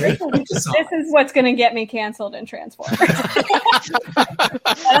 They say Quintesson. This is what's going to get me canceled in Transformers. And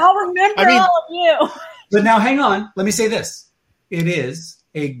I'll remember all of you. But now, hang on. Let me say this. It is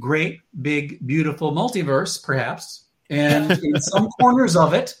a great, big, beautiful multiverse, perhaps. And in some corners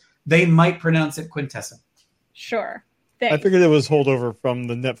of it, they might pronounce it Quintesson. Sure. Thanks. I figured it was holdover from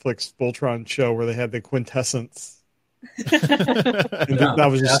the Netflix Voltron show where they had the quintessence. That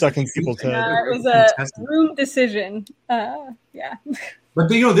was just stuck in people's head. It was a room decision. Yeah. But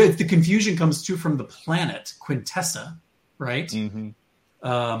the confusion comes too from the planet Quintessa, right? Mm-hmm.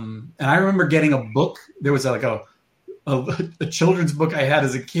 And I remember getting a book. There was like a children's book I had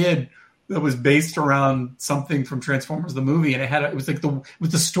as a kid that was based around something from Transformers the movie, and it was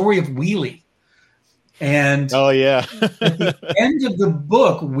the story of Wheelie. And oh yeah, at the end of the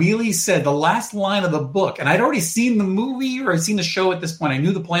book, Wheelie said the last line of the book, and I'd already seen the movie or I'd seen the show at this point. I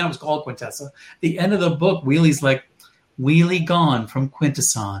knew the planet was called Quintessa. At the end of the book, Wheelie's like, "Wheelie gone from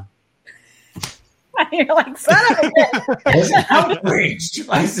Quintesson." You're like, son of a bitch. I was outraged.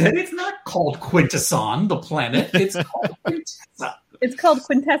 I said, "It's not called Quintesson, the planet. It's called Quintessa." It's called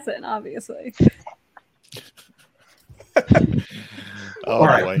Quintesson, obviously. All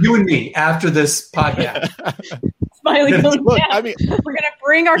right, boy. You and me after this podcast. Smiley goes, we're going to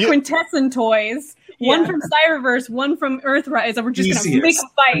bring our Quintesson toys. One from Cyberverse, one from Earthrise, and we're just going to make a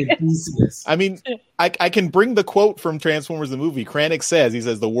fight. I mean, I can bring the quote from Transformers the movie. Kranich says,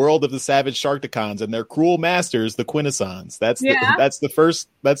 the world of the savage Sharkticons and their cruel masters, the Quintessons. That's the first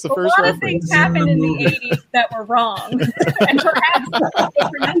reference. A lot of things happened in the 80s that were wrong. And perhaps the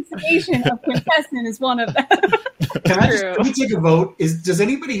pronunciation of Quintesson is one of them. Can we take a vote? Does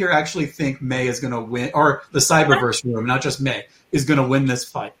anybody here actually think May is going to win, or the Cyberverse room, not just May, is going to win this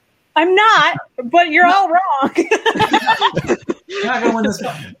fight? I'm not, but you're all wrong. You're not going to win this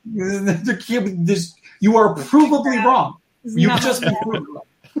fight. You are provably wrong. You've just been proven wrong.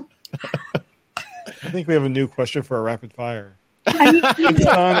 I think we have a new question for our rapid fire.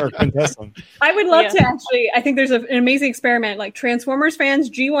 Quintesson or Quintesson? I would love to actually. I think there's an amazing experiment, like Transformers fans,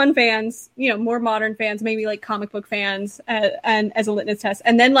 G1 fans, more modern fans, maybe like comic book fans, and as a litmus test,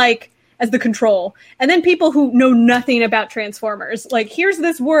 and then like as the control, and then people who know nothing about Transformers. Like, here's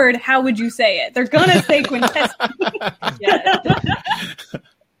this word. How would you say it? They're gonna say Quintesson.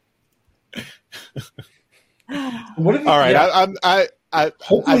 What if All right,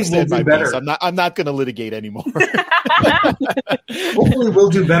 hopefully I've said we'll my do better. piece. I'm not going to litigate anymore. Hopefully we'll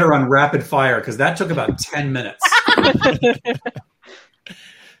do better on rapid fire because that took about 10 minutes.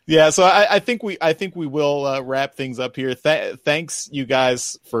 Yeah, so I think we will wrap things up here. Thanks, you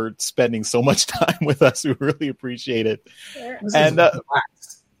guys, for spending so much time with us. We really appreciate it. And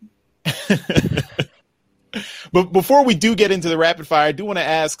but before we do get into the rapid fire, I do want to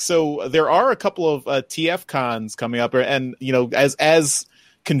ask. So there are a couple of TF cons coming up, and as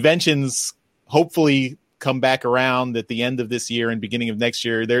conventions hopefully come back around at the end of this year and beginning of next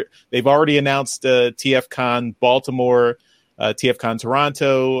year, they've already announced TF Con Baltimore, TF Con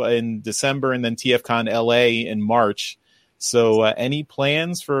Toronto in December, and then TF Con LA in March. So any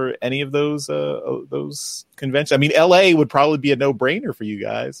plans for any of those conventions? I mean, LA would probably be a no-brainer for you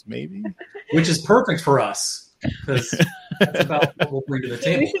guys, maybe. Which is perfect for us because that's about what we'll bring to the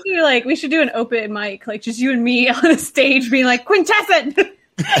table. We should do an open mic, like just you and me on a stage being like Quintesson.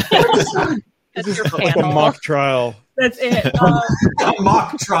 That's your Like a mock trial. That's it. A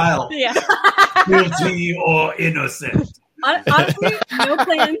mock trial. Yeah. Guilty or innocent. Honestly,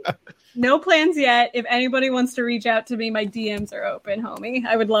 no plans yet. If anybody wants to reach out to me, my DMs are open, homie.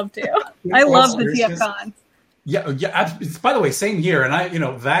 I would love to. I love the TF Con. Yeah. By the way, same here, and I,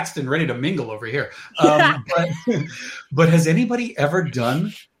 vaxxed and ready to mingle over here. But has anybody ever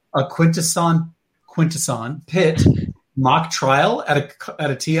done a Quintesson pit mock trial at a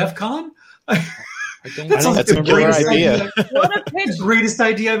TF Con? That's a great idea. What a pitch! The greatest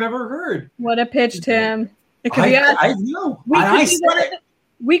idea I've ever heard. What a pitch, Tim! It could be us. I know.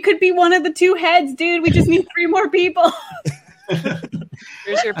 We could be one of the two heads, dude. We just need 3 more people.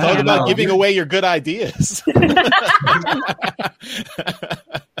 Here's your Talk about giving away your good ideas.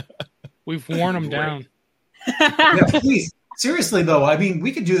 We've worn them down. Yeah, please. Seriously, though, I mean,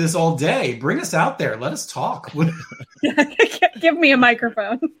 we could do this all day. Bring us out there. Let us talk. Give me a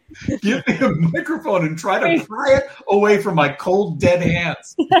microphone. Give me a microphone and try to pry it away from my cold, dead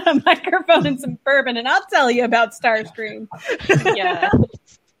hands. A microphone and some bourbon, and I'll tell you about Starscream. Yeah.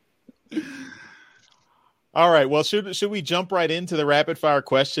 All right. Well, should we jump right into the rapid fire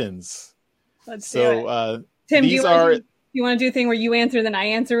questions? Let's do it. Tim, these you want to do a thing where you answer, then I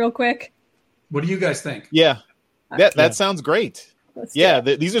answer real quick? What do you guys think? Yeah. That sounds great.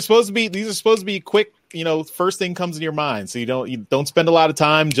 These are supposed to be quick. First thing comes in your mind, so you don't spend a lot of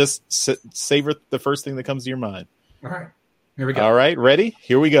time. Just savor the first thing that comes to your mind. All right, here we go. All right, ready?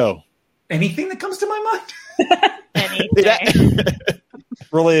 Here we go. Anything that comes to my mind. Anything.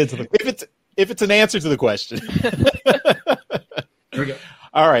 Related to the if it's an answer to the question. Here we go.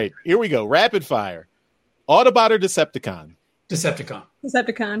 All right, here we go. Rapid fire. Autobot or Decepticon?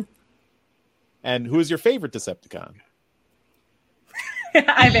 Decepticon. And who is your favorite Decepticon?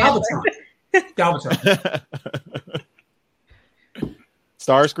 I've answered. Galvatron.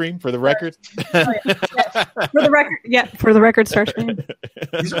 Starscream, for the record. Oh, yeah. For the record, Starscream.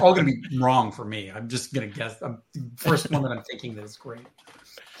 These are all going to be wrong for me. I'm just going to guess. I'm the first one that I'm thinking that is great.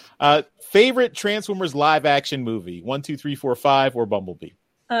 Favorite Transformers live action movie? 1, 2, 3, 4, 5, or Bumblebee?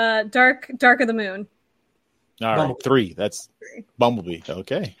 Dark of the Moon. All right, 3. That's Bumblebee.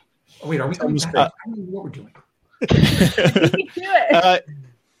 Okay. Oh, wait, are we coming back? I don't know what we're doing.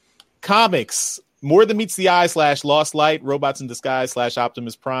 Comics. More Than Meets the Eye / Lost Light, Robots in Disguise /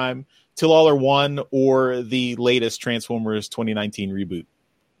 Optimus Prime, Till All Are One, or the latest Transformers 2019 reboot?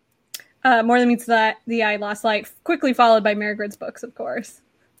 More Than Meets the Eye, Lost Light, quickly followed by Margaret's books, of course.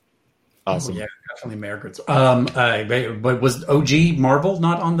 Awesome. Oh, yeah, definitely Margaret's. But was OG Marvel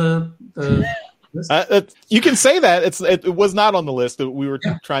not on the list? You can say that. It was not on the list. We were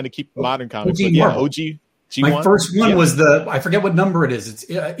trying to keep modern comics. OG but yeah, Marvel. OG. G1? My first one was I forget what number it is. It's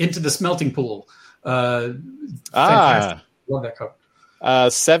Into the Smelting Pool. Fantastic. Love that cover.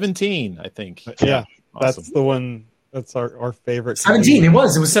 17, I think. Yeah, awesome. That's the one. That's our favorite. 17. It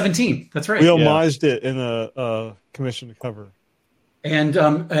was 17. That's right. We homaged it in a commissioned cover. And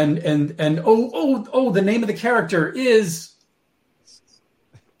the name of the character is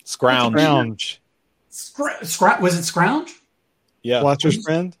Scrounge. Was it Scrounge? Yeah. Watcher's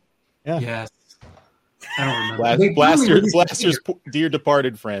friend? Yeah. Yes. I don't remember. Blaster's dear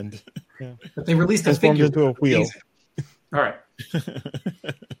departed friend. Yeah. But they released a Transformed figure. into a wheel. All right.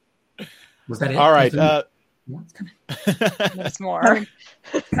 Was that it? All right. There's more.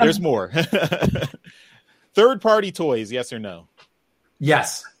 There's more. Third-party toys, yes or no?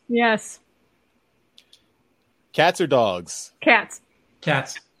 Yes. Yes. Cats or dogs? Cats.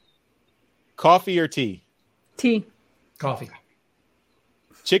 Cats. Coffee or tea? Tea. Coffee.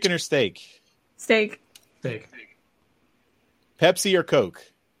 Chicken or steak? Steak. Steak. Pepsi or Coke?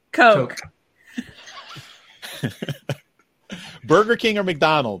 Coke. Burger King or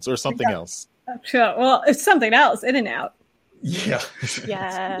McDonald's or something else? Sure. Well, it's something else. In-N-Out. Yeah.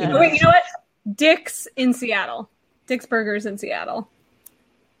 Yeah. Oh, wait, you know what? Dick's in Seattle. Dick's Burgers in Seattle.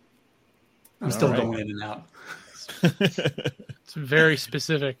 I'm still going In-N-Out. It's very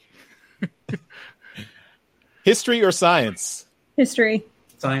specific. History or science? History.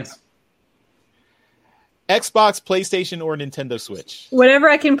 Science. Xbox, PlayStation, or Nintendo Switch? Whatever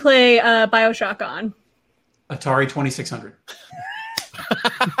I can play BioShock on. Atari 2600.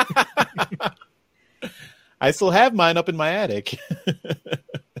 I still have mine up in my attic.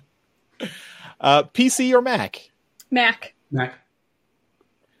 PC or Mac? Mac. Mac.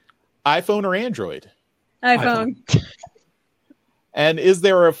 iPhone or Android? iPhone. And is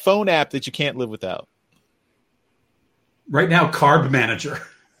there a phone app that you can't live without? Right now, Carb Manager.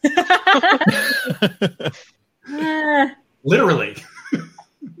 Literally.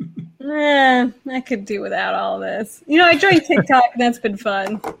 I could do without all this. You know, I joined TikTok, and that's been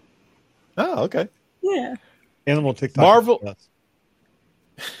fun. Oh, okay. Yeah. Animal TikTok. Marvel.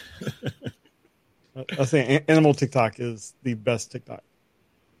 I'll say Animal TikTok is the best TikTok.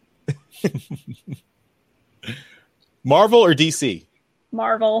 Marvel or DC?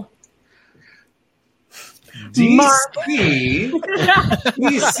 Marvel. DC,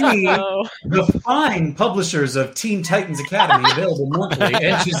 Oh. the fine publishers of Teen Titans Academy, available monthly,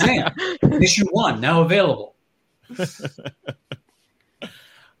 and Shazam, issue 1, now available.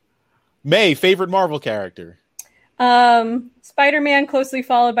 May, favorite Marvel character? Spider-Man, closely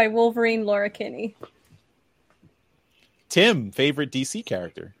followed by Wolverine, Laura Kinney. Tim, favorite DC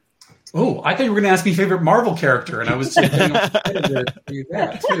character? Oh, I thought you were going to ask me favorite Marvel character, and I was saying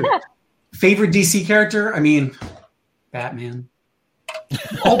that too. Favorite DC character? I mean, Batman.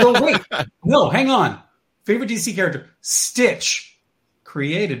 Although, wait. No, hang on. Favorite DC character? Stitch.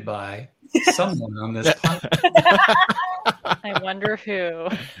 Created by someone on this podcast. I wonder who.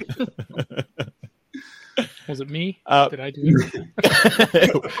 Was it me? Did I do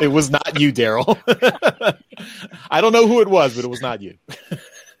it? It was not you, Daryl. I don't know who it was, but it was not you.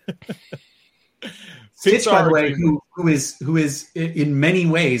 Stitch, by the way, who is in many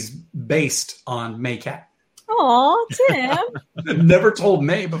ways based on May Catt. Aw, Tim. Never told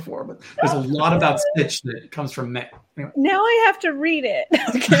May before, but there's a lot about Stitch that comes from May. Anyway. Now I have to read it.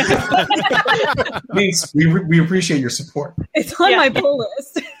 Thanks. We appreciate your support. It's on my pull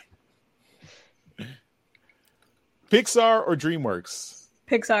list. Pixar or DreamWorks?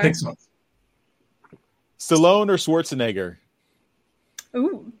 Pixar. Stallone or Schwarzenegger?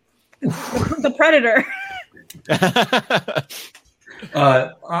 Ooh. The Predator.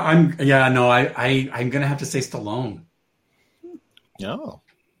 I'm gonna have to say Stallone. No.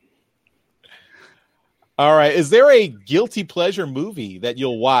 All right. Is there a guilty pleasure movie that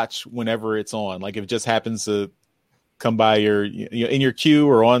you'll watch whenever it's on? Like if it just happens to come by your in your queue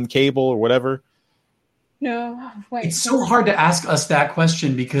or on cable or whatever? No, wait. It's so hard to ask us that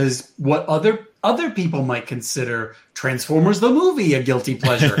question because what other people might consider Transformers the movie a guilty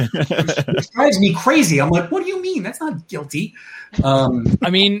pleasure, which drives me crazy. I'm like, what do you mean? That's not guilty.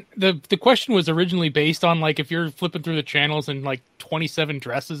 I mean, the question was originally based on like if you're flipping through the channels and like 27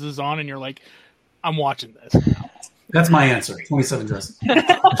 Dresses is on and you're like, I'm watching this. That's my answer. 27 Dresses.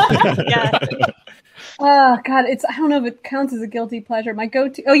 Yeah. Oh God, I don't know if it counts as a guilty pleasure. My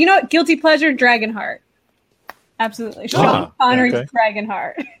go-to. Oh, you know what? Guilty pleasure, Dragonheart. Absolutely. Sean Connery's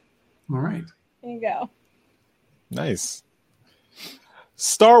Dragonheart. All right. There you go. Nice.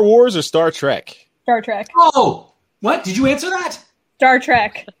 Star Wars or Star Trek? Star Trek. Oh, what? Did you answer that? Star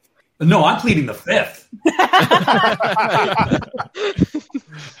Trek. No, I'm pleading the fifth.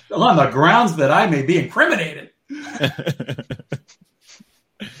 On the grounds that I may be incriminated.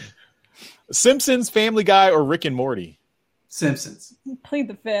 Simpsons, Family Guy, or Rick and Morty? Simpsons. Plead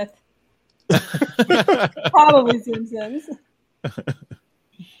the fifth. Probably Simpsons.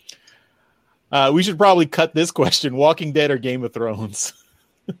 We should probably cut this question. Walking Dead or Game of Thrones?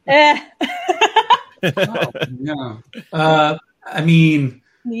 Oh, no. I mean,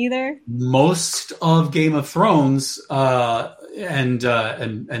 neither. Most of Game of Thrones and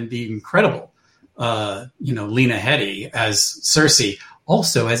the incredible, Lena Headey as Cersei,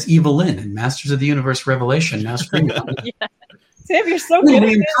 also as Evelyn in Masters of the Universe Revelation. Now streaming. Sam, you're so good.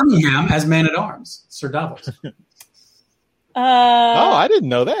 William Cunningham as Man at Arms, Sir Davos. Oh, I didn't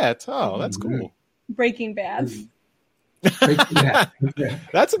know that. Oh, that's cool. Breaking Bad.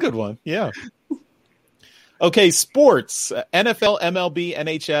 That's a good one. Yeah. Okay, sports: NFL, MLB,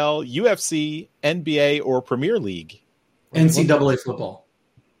 NHL, UFC, NBA, or Premier League. NCAA football.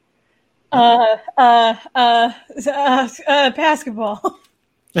 Basketball.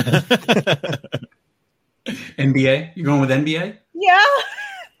 NBA? You going with NBA? Yeah.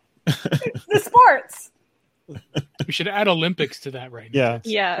 The sports. We should add Olympics to that right now.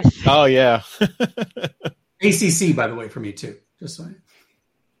 Yeah. Yes. Oh yeah. ACC, by the way, for me too. Just so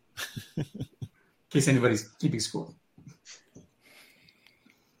in case anybody's keeping score.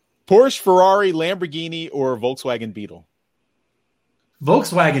 Porsche, Ferrari, Lamborghini, or Volkswagen Beetle.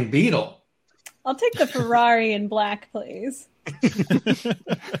 Volkswagen Beetle. I'll take the Ferrari in black, please.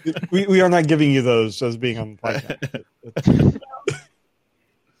 We are not giving you those as being on the podcast.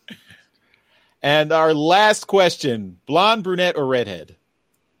 And our last question: blonde, brunette, or redhead?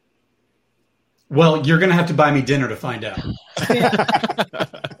 Well, you're going to have to buy me dinner to find out. Yeah.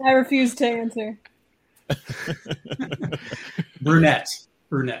 I refuse to answer. Brunette.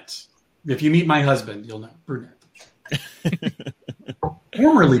 If you meet my husband, you'll know. Brunette.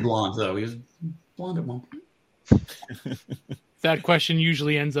 Formerly blonde, though. He was blonde at one point. That question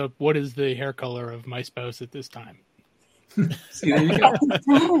usually ends up, what is the hair color of my spouse at this time? See, there you go.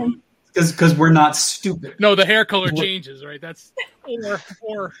 Because we're not stupid. No, the hair color changes, right? That's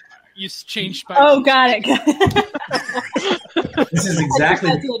or you change. Oh, got it. This is exactly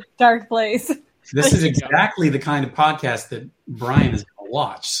That's a dark place. This is exactly the kind of podcast that Brian is going to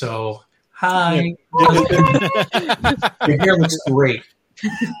watch. So, hi. Your hair looks great.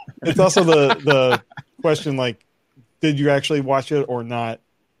 It's also the question, like, did you actually watch it or not?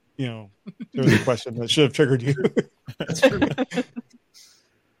 You know, there was a question that should have triggered you. That's true.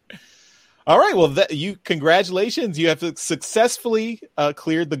 All right. Well, congratulations. You have successfully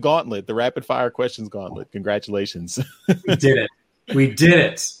cleared the gauntlet, the rapid fire questions gauntlet. Congratulations. We did it. We did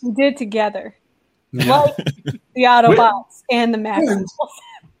it. We did it together. Yeah. Like the Autobots and the Maximals.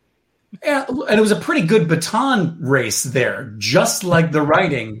 Yeah, and it was a pretty good baton race there, just like the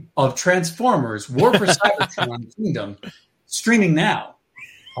writing of Transformers: War for Cybertron Kingdom, streaming now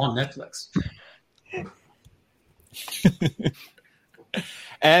on Netflix.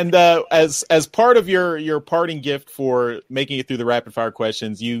 And as part of your parting gift for making it through the rapid fire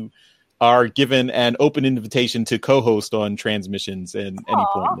questions, you are given an open invitation to co-host on Transmissions at any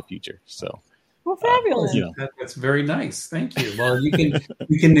point in the future. So, well, fabulous. That's very nice. Thank you. Well, you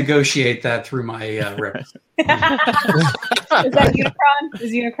can negotiate that through my rep. Is that Unicron?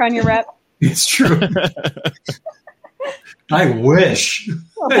 Is Unicron your rep? It's true. I wish.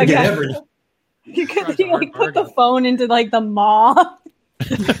 Oh I get everything. You could like put the phone into like the maw.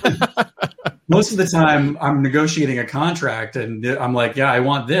 Most of the time, I'm negotiating a contract, and I'm like, "Yeah, I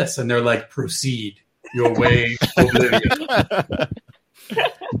want this," and they're like, "Proceed your way, oblivion."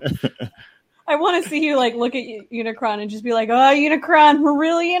 I want to see you like look at Unicron and just be like, "Oh, Unicron, we're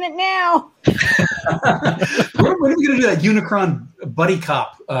really in it now." When are we going to do that Unicron buddy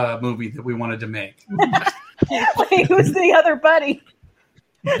cop movie that we wanted to make? Wait, who's the other buddy?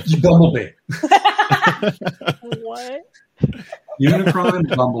 Bumblebee. What? Unicron and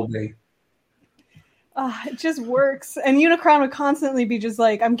Bumblebee. It just works. And Unicron would constantly be just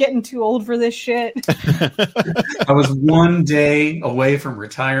like, I'm getting too old for this shit. I was one day away from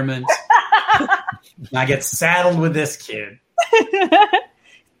retirement. And I get saddled with this kid.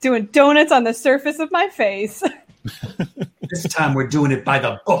 Doing donuts on the surface of my face. This time we're doing it by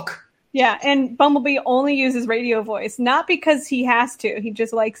the book. Yeah, and Bumblebee only uses radio voice, not because he has to. He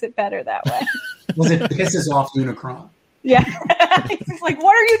just likes it better that way. Well, it pisses off Unicron. Yeah. He's like,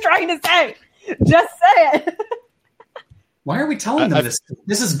 what are you trying to say? Just say it. Why are we telling them this?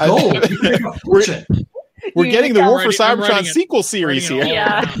 This is gold. We're getting the War for I'm Cybertron sequel series here.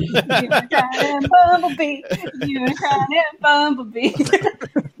 Yeah. Unicron and Bumblebee. Unicron and Bumblebee.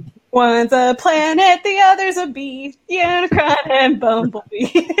 One's a planet, the other's a bee. Unicron and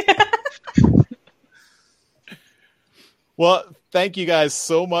Bumblebee. Well, thank you guys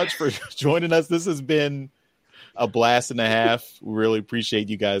so much for joining us. This has been a blast and a half. We really appreciate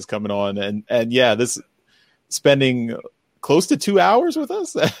you guys coming on. And yeah, this spending close to 2 hours with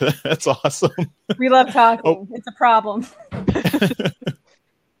us. That's awesome. We love talking. It's a problem.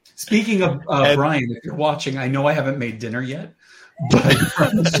 Speaking of Brian, if you're watching, I know I haven't made dinner yet, but I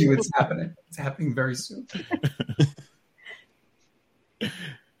promise you it's happening. It's happening very soon.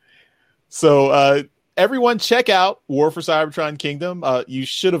 So everyone check out War for Cybertron Kingdom. You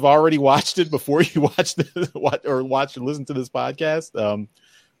should have already watched it before you watched or listened to this podcast.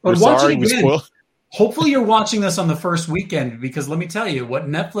 We're sorry we spoiled. Hopefully you're watching this on the first weekend, because let me tell you what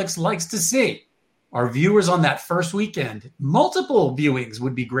Netflix likes to see. Our viewers on that first weekend, multiple viewings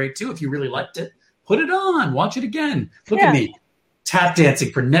would be great too. If you really liked it, put it on, watch it again. Look at me, tap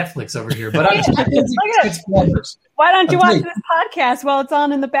dancing for Netflix over here. But I'm tap dancing for Transformers. Why don't you watch this podcast while it's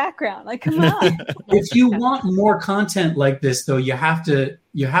on in the background? Like, come on. If you want more content like this, though, you have to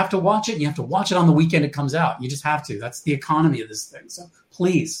watch it. You have to watch it on the weekend it comes out. You just have to. That's the economy of this thing. So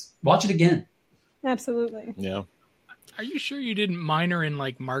please watch it again. Absolutely. Yeah. Are you sure you didn't minor in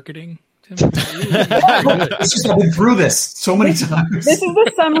like marketing? It's just I've been through this so many times. This is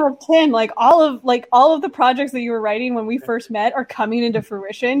the summer of Tim. Like all of the projects that you were writing when we first met are coming into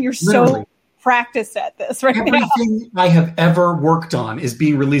fruition. You're so practiced at this right now. Everything I have ever worked on is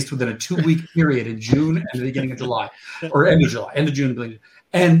being released within a 2-week period in June and the beginning of July, or end of June,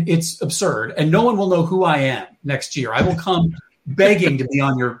 and it's absurd. And no one will know who I am next year. I will come begging to be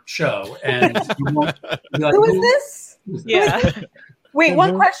on your show, and you won't be like, who is this? Yeah. Wait,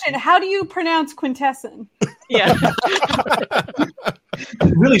 one question. How do you pronounce quintessence? Yeah.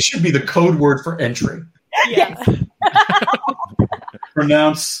 It really should be the code word for entry. Yeah.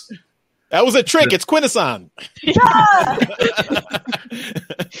 Pronounce. That was a trick. It's Quintesson.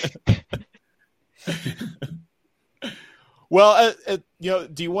 Well,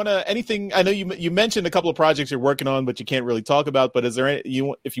 do you want to anything? I know you mentioned a couple of projects you're working on, but you can't really talk about. But is there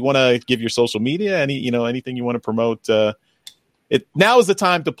if you want to give your social media, anything you want to promote? Now is the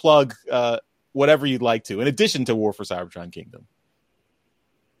time to plug whatever you'd like to, in addition to War for Cybertron Kingdom.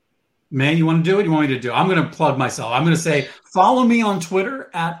 Man, you want to do it? You want me to do it? I'm going to plug myself. I'm going to say, follow me on Twitter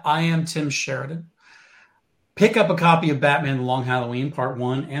at I am Tim Sheridan. Pick up a copy of Batman The Long Halloween, Part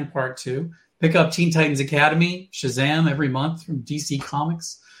 1 and Part 2. Pick up Teen Titans Academy, Shazam every month from DC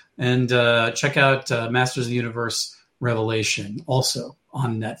Comics. And check out Masters of the Universe Revelation, also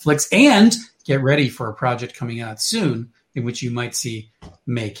on Netflix. And get ready for a project coming out soon in which you might see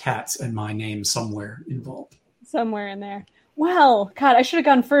May Catt and my name somewhere involved. Somewhere in there. Well, God, I should have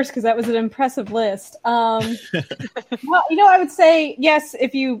gone first because that was an impressive list. Well, I would say, yes,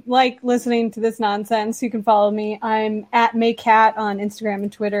 if you like listening to this nonsense, you can follow me. I'm at May Catt on Instagram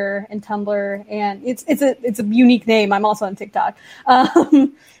and Twitter and Tumblr, and it's a unique name. I'm also on TikTok.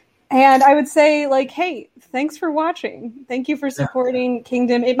 And I would say, hey, thanks for watching. Thank you for supporting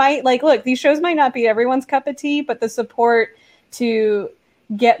Kingdom. It might, look, these shows might not be everyone's cup of tea, but the support to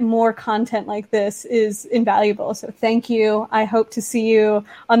get more content like this is invaluable. So thank you. I hope to see you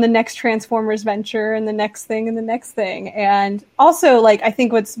on the next Transformers venture and the next thing and the next thing. And also, I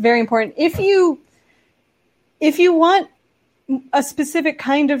think what's very important, if you want a specific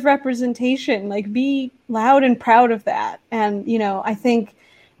kind of representation, be loud and proud of that. And, I think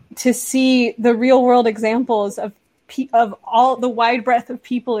to see the real world examples of all the wide breadth of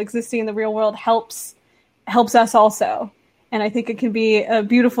people existing in the real world helps us also. And I think it can be a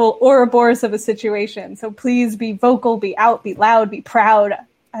beautiful Ouroboros of a situation. So please be vocal, be out, be loud, be proud.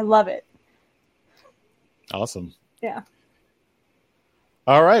 I love it. Awesome. Yeah.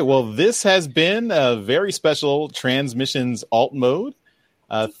 All right. Well, this has been a very special Transmissions Alt Mode.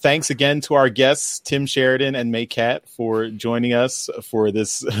 Thanks again to our guests, Tim Sheridan and May Catt, for joining us for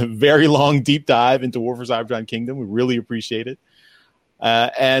this very long deep dive into War for Cybertron Kingdom. We really appreciate it.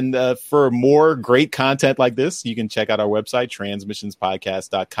 And for more great content like this, you can check out our website,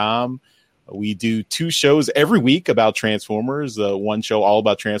 transmissionspodcast.com. We do 2 shows every week about Transformers. One show all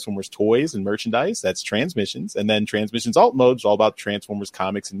about Transformers toys and merchandise. That's Transmissions. And then Transmissions Alt Mode is all about Transformers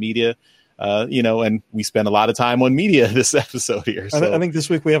comics and media. And we spend a lot of time on media this episode here. So. I think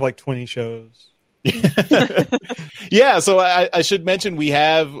this week we have 20 shows. Yeah, so I should mention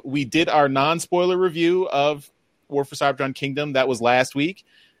we did our non-spoiler review of War for Cybertron Kingdom. That was last week.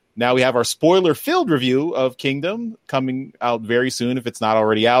 Now we have our spoiler-filled review of Kingdom coming out very soon if it's not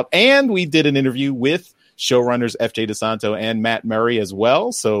already out. And we did an interview with showrunners F.J. DeSanto and Matt Murray as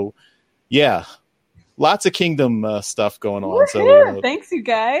well. So, yeah, lots of Kingdom stuff going on. So, thanks, you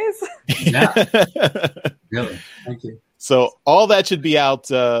guys. Yeah, really. Thank you. So all that should be out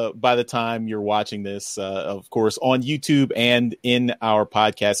by the time you're watching this, of course, on YouTube and in our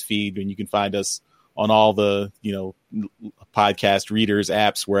podcast feed. And you can find us on all the, podcast readers,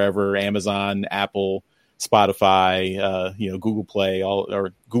 apps, wherever, Amazon, Apple, Spotify, Google Play,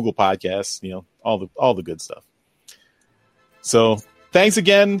 or Google Podcasts, all the good stuff. So thanks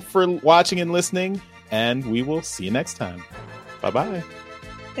again for watching and listening, and we will see you next time. Bye-bye.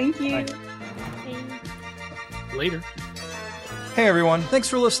 Thank you. Bye. Later. Hey everyone, thanks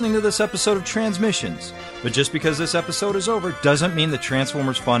for listening to this episode of Transmissions. But just because this episode is over doesn't mean the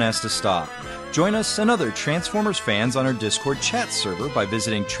Transformers fun has to stop. Join us and other Transformers fans on our Discord chat server by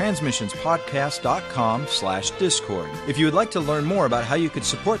visiting transmissionspodcast.com/discord. If you would like to learn more about how you could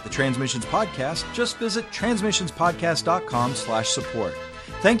support the Transmissions Podcast, just visit transmissionspodcast.com/support.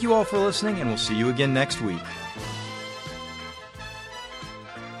 Thank you all for listening, and we'll see you again next week.